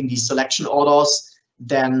having these selection orders,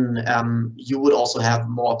 then you would also have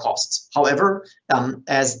more costs. However,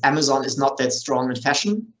 as Amazon is not that strong in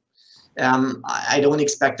fashion, I don't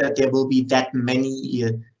expect that there will be that many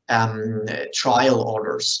trial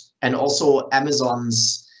orders. And also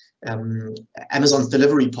Amazon's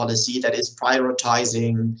delivery policy that is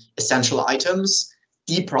prioritizing essential items,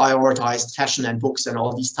 deprioritized fashion and books and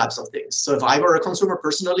all these types of things. So if I were a consumer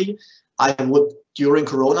personally, I would, during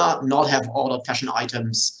Corona, not have ordered fashion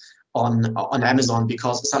items on Amazon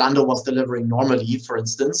because Zalando was delivering normally, for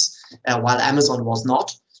instance, while Amazon was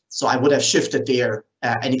not. So I would have shifted there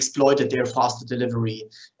and exploited their faster delivery.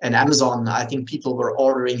 And Amazon, I think people were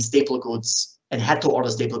ordering staple goods and had to order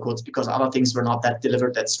staple goods because other things were not that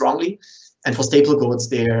delivered that strongly. And for staple goods,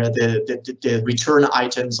 the return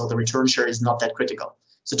items or the return share is not that critical.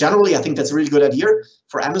 So generally, I think that's a really good idea.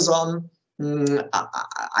 For Amazon,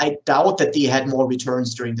 I doubt that they had more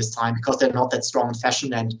returns during this time because they're not that strong in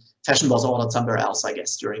fashion, and fashion was ordered somewhere else, I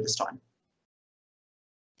guess, during this time.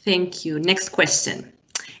 Thank you. Next question.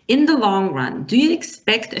 In the long run, do you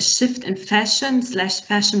expect a shift in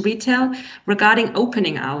fashion/fashion retail regarding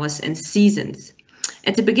opening hours and seasons?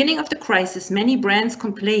 At the beginning of the crisis, many brands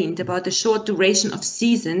complained about the short duration of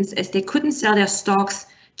seasons as they couldn't sell their stocks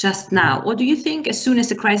just now. Or do you think as soon as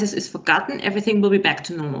the crisis is forgotten, everything will be back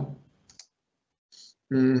to normal?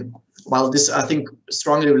 Well, this, I think,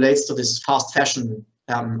 strongly relates to this fast fashion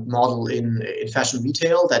model in fashion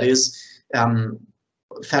retail. That is,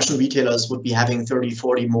 fashion retailers would be having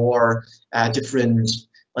 30–40 more different,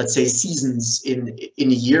 let's say, seasons in a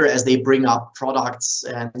year as they bring up products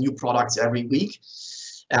and new products every week.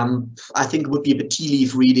 I think it would be a bit tea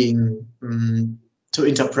leaf reading to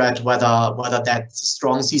interpret whether that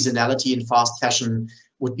strong seasonality in fast fashion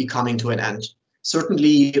would be coming to an end.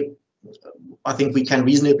 Certainly, I think we can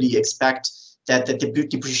reasonably expect that the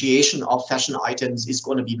depreciation of fashion items is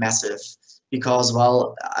going to be massive because,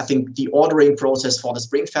 well, I think the ordering process for the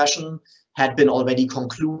spring fashion had been already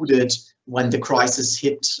concluded when the crisis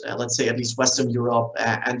hit, let's say, at least Western Europe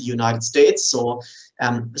and the United States. So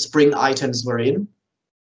spring items were in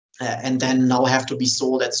and then now have to be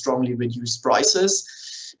sold at strongly reduced prices.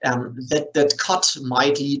 That cut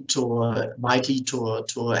might lead to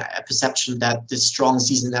a perception that this strong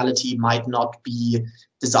seasonality might not be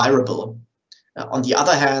desirable. On the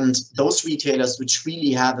other hand, those retailers which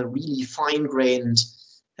really have a really fine-grained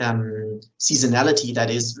seasonality, that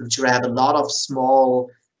is, which have a lot of small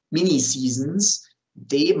mini seasons,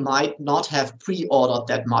 they might not have pre-ordered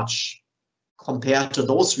that much compared to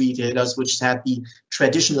those retailers which had the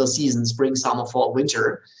traditional seasons, spring, summer, fall,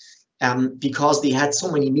 winter, because they had so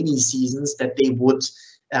many mini seasons that they would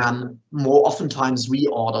more oftentimes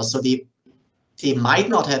reorder. So they might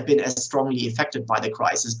not have been as strongly affected by the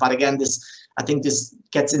crisis. But again, I think this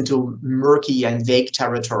gets into murky and vague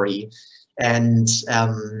territory. And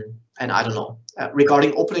I don't know.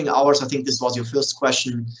 Regarding opening hours, I think this was your first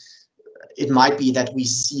question. It might be that we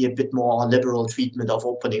see a bit more liberal treatment of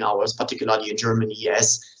opening hours, particularly in Germany,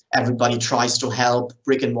 as everybody tries to help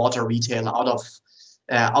brick and mortar retail out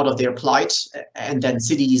of their plight, and then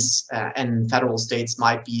cities and federal states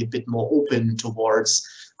might be a bit more open towards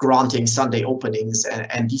granting Sunday openings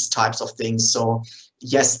and these types of things. So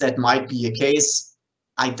yes, that might be a case.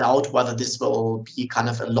 I doubt whether this will be kind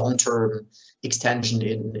of a long-term extension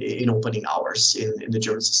in opening hours in the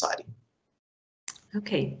German society.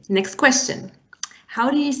 Okay, next question. How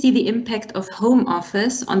do you see the impact of home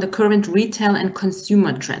office on the current retail and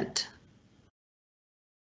consumer trend?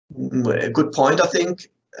 A good point, I think.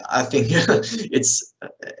 It's,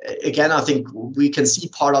 again, I think we can see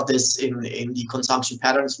part of this in the consumption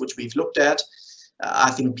patterns which we've looked at.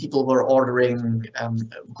 I think people were ordering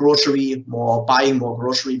grocery more, buying more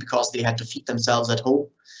grocery because they had to feed themselves at home.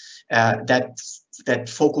 That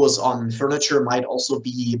focus on furniture might also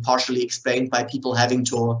be partially explained by people having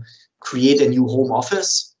to create a new home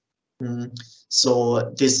office.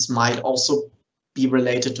 So this might also be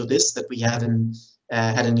related to this, that we had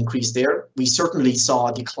an increase there. We certainly saw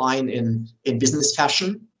a decline in business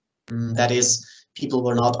fashion. That is, people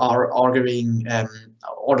were not ordering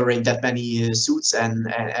that many suits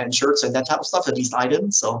and shirts and that type of stuff, at least I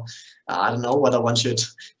didn't. So I don't know whether one should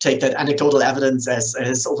take that anecdotal evidence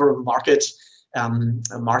as over a market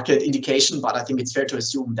indication, but I think it's fair to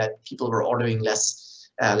assume that people were ordering less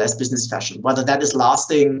business fashion. Whether that is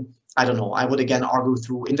lasting, I don't know. I would again argue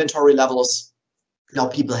through inventory levels. Now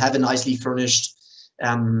people have a nicely furnished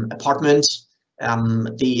apartment.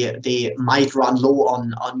 They might run low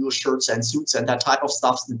on new shirts and suits and that type of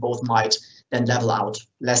stuff, and both might then level out.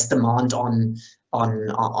 Less demand on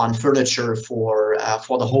furniture for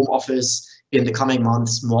the home office in the coming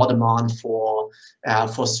months, more demand for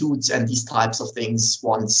suits and these types of things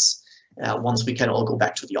once we can all go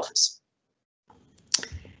back to the office.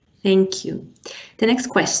 Thank you. The next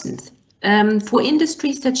questions. For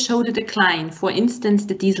industries that showed a decline, for instance,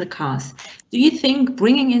 the diesel cars, do you think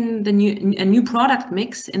bringing in a new product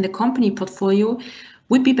mix in the company portfolio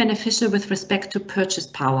would be beneficial with respect to purchase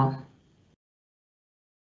power?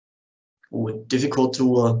 Oh, difficult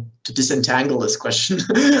to disentangle this question.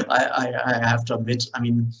 I have to admit. I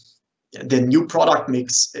mean, the new product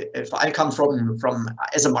mix. If I come from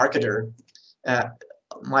as a marketer,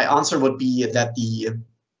 my answer would be that the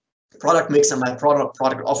product mix and my product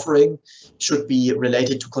offering should be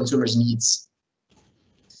related to consumers' needs.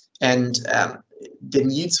 And the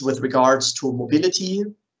needs with regards to mobility,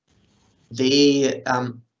 they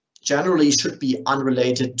generally should be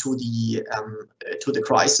unrelated to the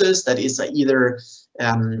crisis. That is, either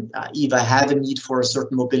have a need for a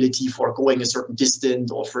certain mobility, for going a certain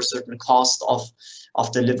distance, or for a certain cost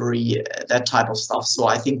of delivery, that type of stuff. So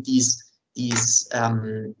I think these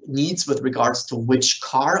needs with regards to which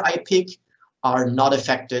car I pick are not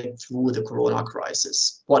affected through the Corona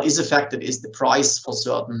crisis. What is affected is the price for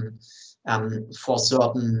certain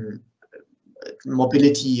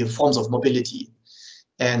mobility, forms of mobility.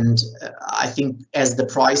 And I think as the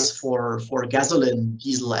price for gasoline,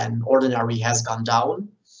 diesel, and ordinary has gone down,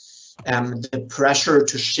 the pressure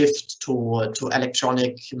to shift to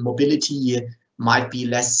electronic mobility might be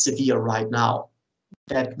less severe right now.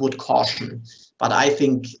 That would caution. But I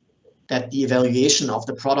think that the evaluation of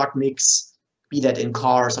the product mix, be that in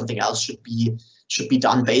car or something else, should be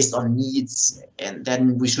done based on needs, and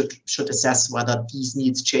then we should assess whether these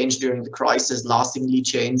needs change during the crisis, lastingly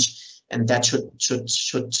change, and that should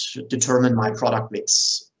determine my product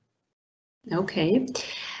mix. Okay.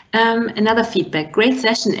 Another feedback. Great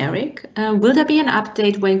session, Erik. Will there be an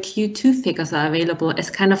update when Q2 figures are available as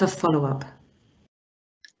kind of a follow-up?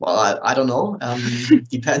 Well, I don't know.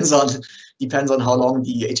 Depends on how long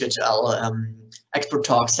the HHL Expert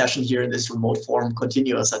Talk session here in this remote form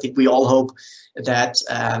continues. I think we all hope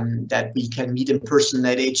that we can meet in person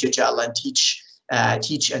at HHL and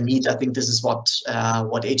teach and meet. I think this is what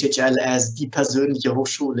HHL as die persönliche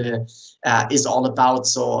Hochschule is all about.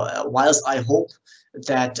 So whilst I hope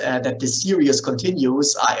that the series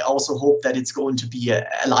continues, I also hope that it's going to be a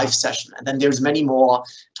live session. And then there's many more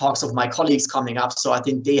talks of my colleagues coming up. So I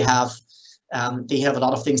think they have a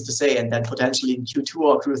lot of things to say, and then potentially in Q2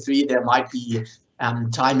 or Q3 there might be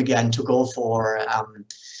time again to go for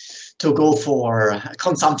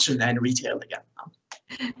consumption and retail again.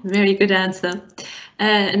 Very good answer.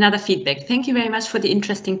 Another feedback. Thank you very much for the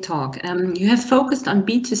interesting talk. You have focused on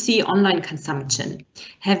B2C online consumption.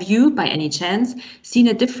 Have you, by any chance, seen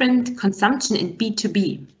a different consumption in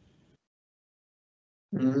B2B?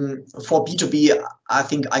 For B2B, I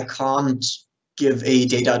think I can't give a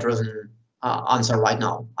data-driven answer right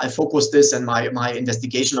now. I focus this and my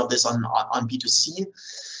investigation of this on B2C.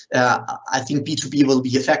 I think B2B will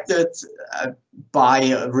be affected by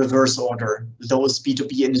a reverse order. Those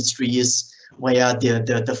B2B industries where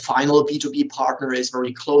the final B2B partner is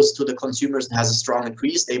very close to the consumers and has a strong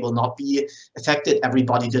increase, they will not be affected.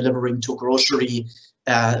 Everybody delivering to grocery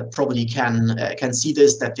probably can see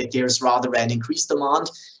this, that there's rather an increased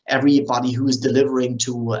demand. Everybody who is delivering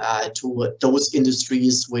to those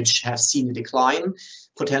industries which have seen a decline,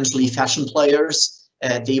 potentially fashion players,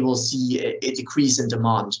 they will see a decrease in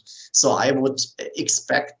demand. So I would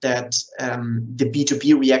expect that the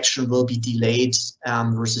B2B reaction will be delayed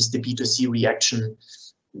versus the B2C reaction,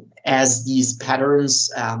 as these patterns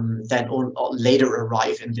then later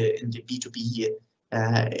arrive in the B2B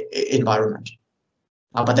environment.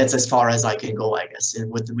 But that's as far as I can go, I guess,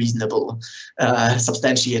 with a reasonable,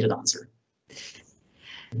 substantiated answer.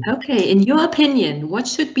 Okay, in your opinion, what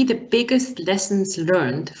should be the biggest lessons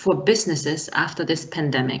learned for businesses after this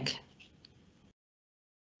pandemic?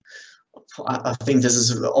 I think this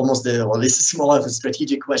is almost this is more of a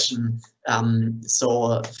strategic question.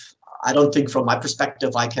 So I don't think, from my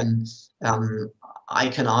perspective, I can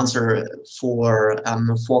answer for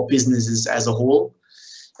businesses as a whole.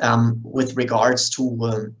 With regards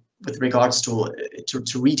to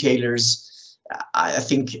retailers, I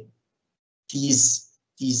think these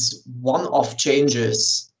one-off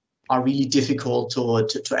changes are really difficult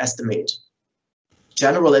to estimate.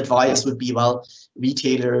 General advice would be, well,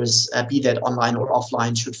 retailers, be that online or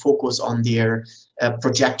offline, should focus on their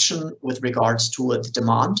projection with regards to the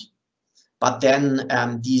demand. But then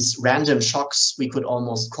these random shocks, we could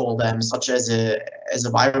almost call them, such as a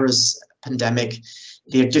virus pandemic,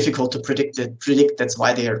 they're difficult to predict. That's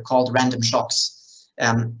why they are called random shocks.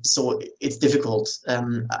 So it's difficult.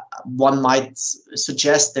 One might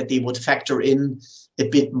suggest that they would factor in a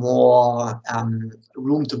bit more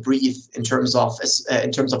room to breathe in terms of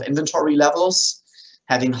inventory levels,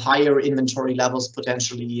 having higher inventory levels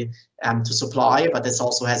potentially to supply. But this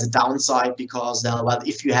also has a downside, because well,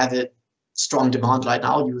 if you have a strong demand right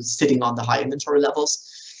now, you're sitting on the high inventory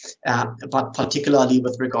levels. But particularly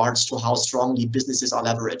with regards to how strongly businesses are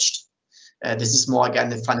leveraged. This is more, again,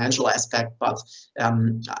 the financial aspect, but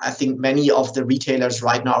I think many of the retailers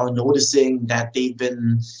right now are noticing that they've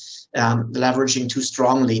been leveraging too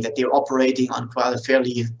strongly, that they're operating on quite a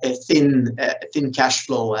fairly thin cash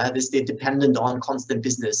flow. They're dependent on constant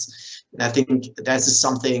business. And I think that is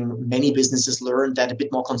something many businesses learned, that a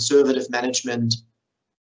bit more conservative management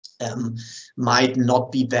might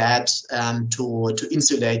not be bad to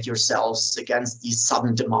insulate yourselves against these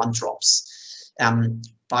sudden demand drops.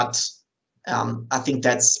 But I think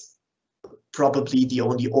that's probably the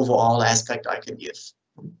only overall aspect I can give.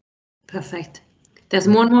 Perfect. There's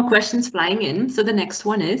more and more questions flying in. So the next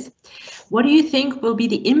one is, what do you think will be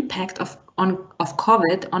the impact of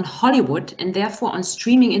COVID on Hollywood and therefore on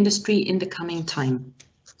streaming industry in the coming time?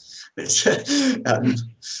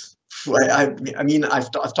 I mean,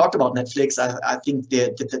 I've talked about Netflix. I think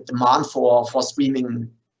the demand for streaming,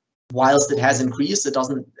 whilst it has increased,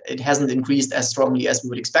 it hasn't increased as strongly as we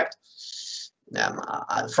would expect.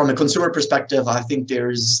 From a consumer perspective, I think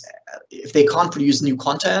if they can't produce new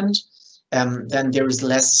content, then there is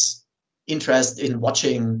less interest in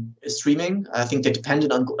watching streaming. I think they're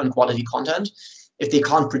dependent on quality content. If they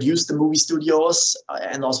can't produce, the movie studios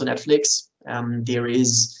and also Netflix, there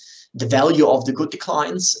is the value of the good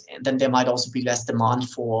declines, and then there might also be less demand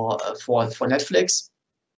for Netflix.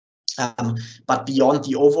 But beyond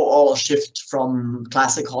the overall shift from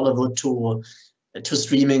classic Hollywood to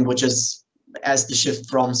streaming, which is as the shift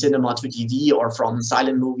from cinema to TV or from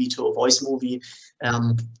silent movie to a voice movie,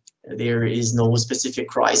 there is no specific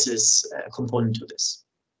crisis component to this.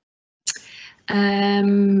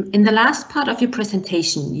 In the last part of your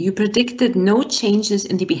presentation, you predicted no changes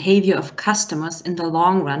in the behavior of customers in the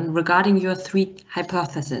long run regarding your 3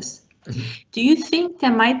 hypotheses. Mm-hmm. Do you think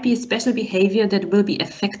there might be a special behavior that will be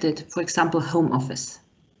affected, for example, home office?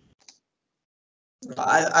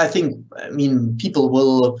 I mean, people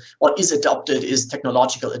will, what is adopted is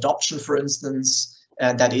technological adoption, for instance.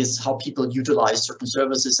 That is how people utilize certain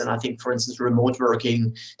services. And I think, for instance, remote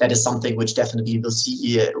working, that is something which definitely will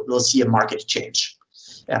see a market change.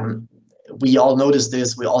 We all notice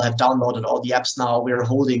this. We all have downloaded all the apps now. We're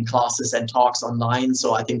holding classes and talks online.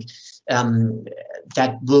 So I think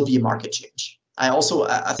that will be a market change.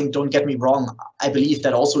 I think, don't get me wrong, I believe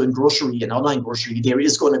that also in grocery and online grocery, there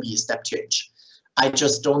is going to be a step change. I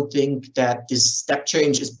just don't think that this step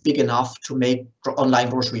change is big enough to make online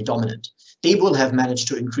grocery dominant. They will have managed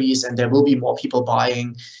to increase, and there will be more people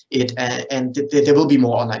buying it, and there will be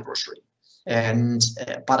more online grocery. And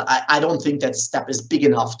but I don't think that step is big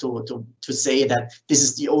enough to say that this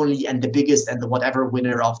is the only and the biggest and the whatever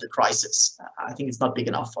winner of the crisis. I think it's not big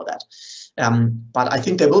enough for that. But I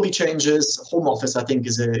think there will be changes. Home office, I think,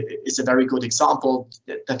 is a very good example.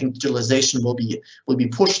 I think digitalization will be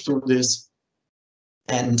pushed through this,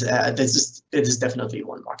 and it is definitely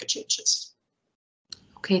one market changes.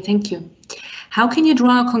 Okay, thank you. How can you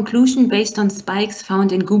draw a conclusion based on spikes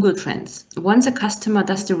found in Google Trends? Once a customer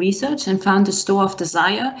does the research and found a store of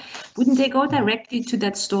desire, wouldn't they go directly to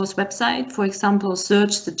that store's website, for example,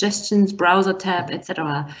 search, suggestions, browser tab,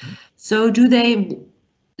 etc.? So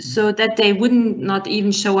that they wouldn't not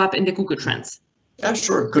even show up in the Google Trends? Yeah,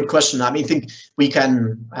 sure. Good question. I mean, I think we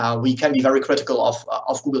can be very critical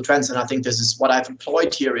of Google Trends, and I think this is what I've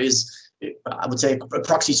employed here is, I would say, a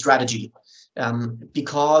proxy strategy.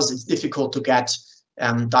 Because it's difficult to get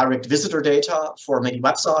direct visitor data for many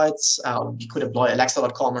websites. We could employ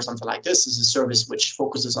Alexa.com or something like this. This is a service which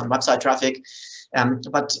focuses on website traffic.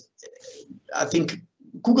 But I think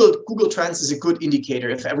Google Trends is a good indicator.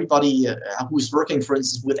 If everybody who's working, for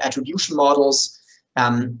instance, with attribution models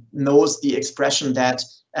knows the expression that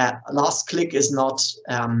last click is not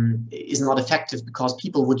effective because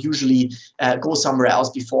people would usually go somewhere else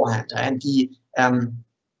beforehand,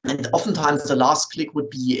 and oftentimes the last click would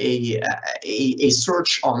be a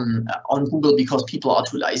search on Google because people are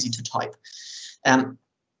too lazy to type.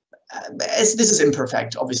 As this is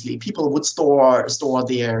imperfect, obviously, people would store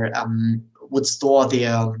their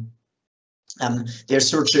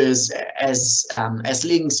searches as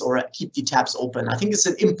links or keep the tabs open. I think it's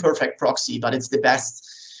an imperfect proxy, but it's the best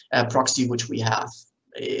proxy which we have.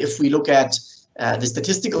 If we look at the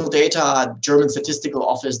statistical data, German Statistical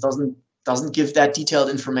Office doesn't give that detailed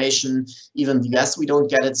information. Even the US, we don't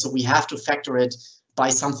get it. So we have to factor it by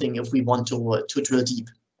something if we want to drill deep.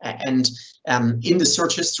 And in the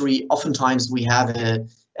search history, oftentimes we have a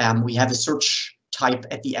search type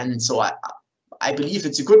at the end. So I believe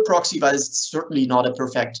it's a good proxy, but it's certainly not a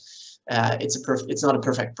perfect. It's not a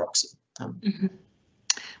perfect proxy.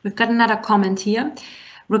 We've got another comment here.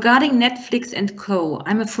 Regarding Netflix and Co.,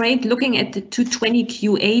 I'm afraid looking at the 220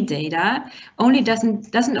 QA data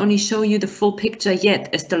doesn't only show you the full picture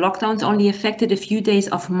yet, as the lockdowns only affected a few days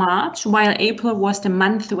of March, while April was the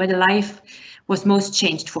month where the life was most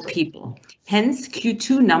changed for people. Hence,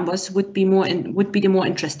 Q2 numbers would be the more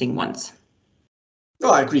interesting ones.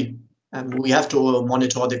 No, I agree. We have to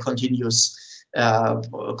monitor the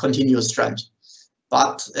continuous trend.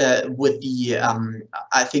 But with the,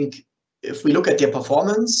 I think, if we look at their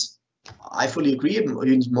performance, I fully agree. We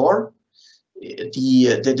need more.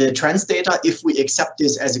 The trends data, if we accept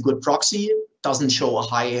this as a good proxy, doesn't show a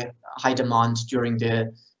high demand during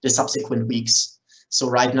the subsequent weeks. So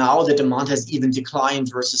right now, the demand has even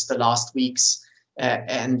declined versus the last weeks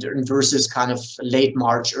and versus kind of late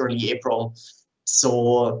March, early April.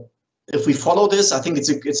 So if we follow this, I think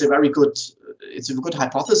it's a very good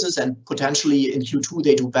hypothesis, and potentially in Q2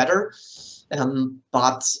 they do better.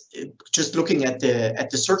 But just looking at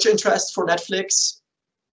the search interest for Netflix,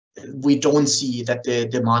 we don't see that the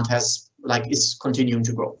demand is continuing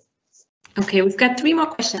to grow. Okay, we've got 3 more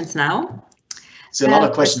questions now. So a lot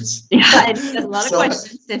of questions. Yeah, there's a lot of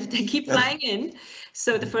questions. They keep flying in.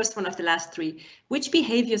 So the first one of the last 3: which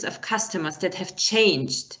behaviors of customers that have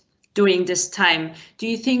changed during this time do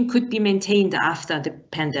you think could be maintained after the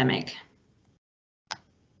pandemic?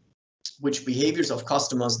 Which behaviors of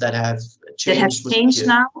customers that have changed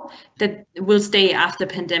now, that will stay after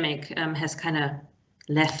pandemic has kind of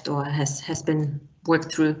left or has been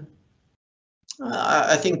worked through?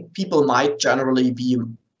 I think people might generally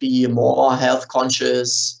be more health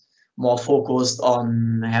conscious, more focused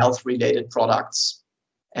on health related products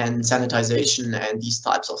and sanitization and these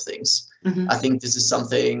types of things. I think this is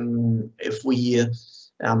something, if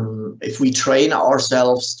we train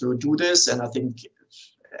ourselves to do this, and I think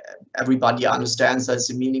everybody understands that's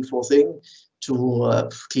a meaningful thing to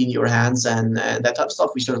clean your hands and that type of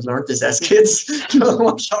stuff. We should have learned this as kids to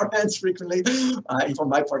wash our hands frequently. For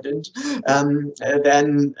my part, didn't.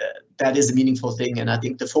 Then that is a meaningful thing, and I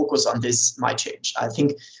think the focus on this might change. I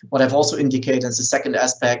think what I've also indicated as the second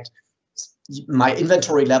aspect, my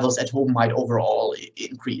inventory levels at home might overall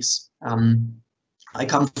increase. I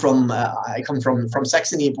come from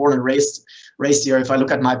Saxony, born and raised here. If I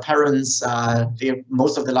look at my parents,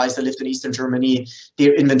 most of the lives they lived in Eastern Germany,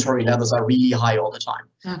 their inventory levels are really high all the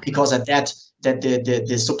time, because at that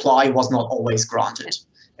the supply was not always granted,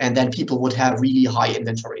 and then people would have really high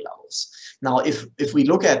inventory levels. Now, if we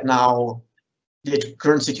look at now the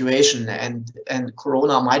current situation, and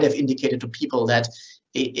Corona might have indicated to people that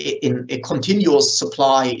a continuous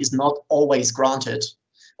supply is not always granted,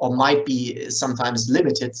 or might be sometimes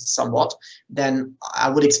limited somewhat, then I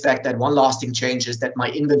would expect that one lasting change is that my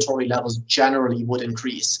inventory levels generally would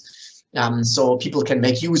increase. So people can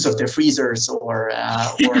make use of their freezers or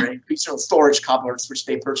regional storage cupboards which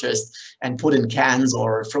they purchased and put in cans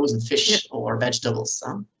or frozen fish or vegetables.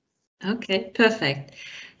 Okay, perfect.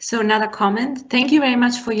 So another comment. Thank you very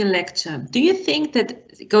much for your lecture. Do you think that,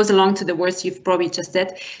 it goes along to the words you've probably just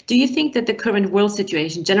said, do you think that the current world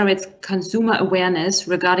situation generates consumer awareness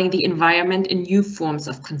regarding the environment and new forms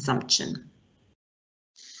of consumption?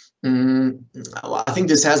 Well, I think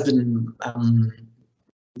this has been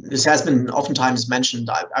oftentimes mentioned.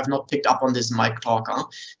 I've not picked up on this in my talk,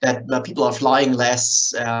 that people are flying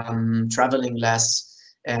less, traveling less,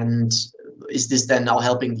 and is this then now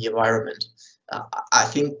helping the environment? I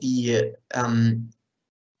think the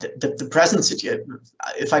present situation,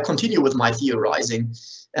 if I continue with my theorizing,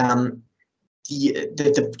 the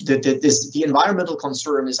environmental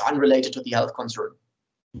concern is unrelated to the health concern.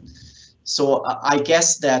 So I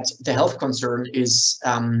guess that the health concern is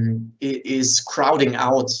crowding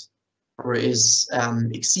out or is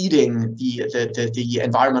exceeding the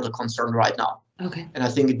environmental concern right now. Okay. And I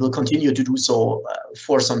think it will continue to do so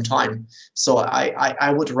for some time. So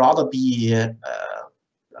I would rather be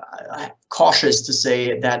cautious to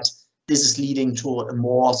say that this is leading to a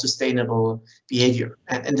more sustainable behavior.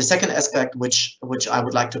 And the second aspect, which I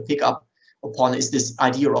would like to pick up upon, is this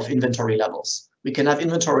idea of inventory levels. We can have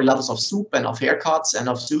inventory levels of soup and of haircuts and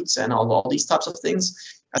of suits and all these types of things.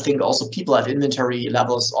 I think also people have inventory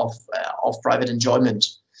levels of private enjoyment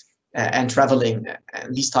and traveling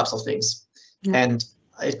and these types of things. Yeah. And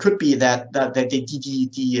it could be that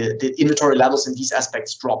the inventory levels in these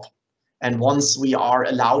aspects drop. And once we are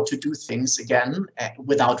allowed to do things again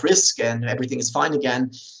without risk and everything is fine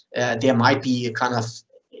again, there might be a kind of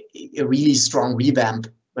a really strong revamp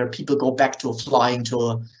where people go back to flying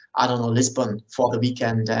to, I don't know, Lisbon for the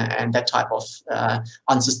weekend and that type of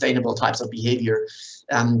unsustainable types of behavior.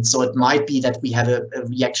 So it might be that we have a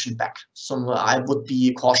reaction back. So I would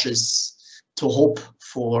be cautious to hope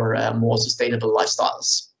for more sustainable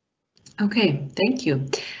lifestyles. Okay, thank you.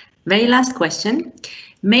 Very last question.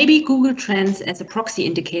 Maybe Google Trends as a proxy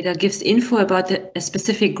indicator gives info about a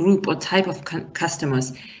specific group or type of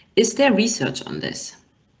customers. Is there research on this?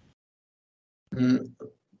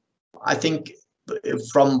 I think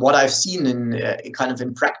from what I've seen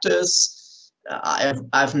in practice,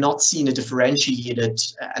 I've not seen a differentiated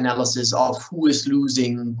analysis of who is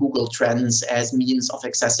losing Google Trends as means of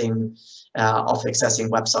accessing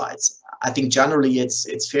websites. I think generally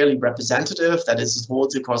it's fairly representative, that is, it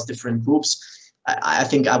holds across different groups. I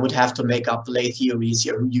think I would have to make up lay theories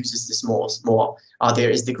here. Who uses this more? There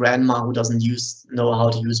is the grandma who doesn't know how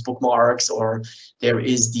to use bookmarks, or there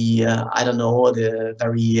is the I don't know, the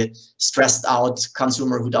very stressed out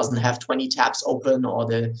consumer who doesn't have 20 tabs open, or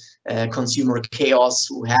the consumer chaos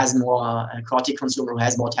who has more chaotic consumer who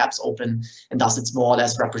has more tabs open, and thus it's more or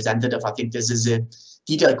less representative. I think this is a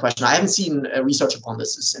detailed question. I haven't seen research upon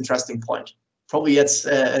this. It's an interesting point. Probably it's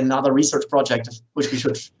another research project which we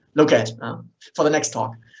should look at for the next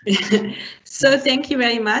talk. So thank you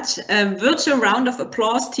very much. A virtual round of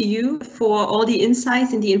applause to you for all the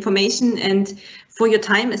insights and the information, and for your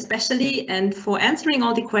time especially, and for answering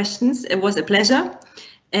all the questions. It was a pleasure.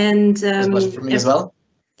 And it was a pleasure for me as well.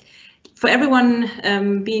 For everyone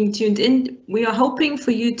being tuned in, we are hoping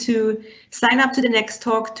for you to sign up to the next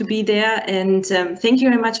talk, to be there. And thank you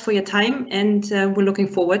very much for your time. And we're looking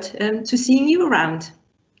forward to seeing you around.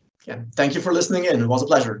 Yeah, thank you for listening in. It was a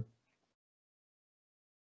pleasure.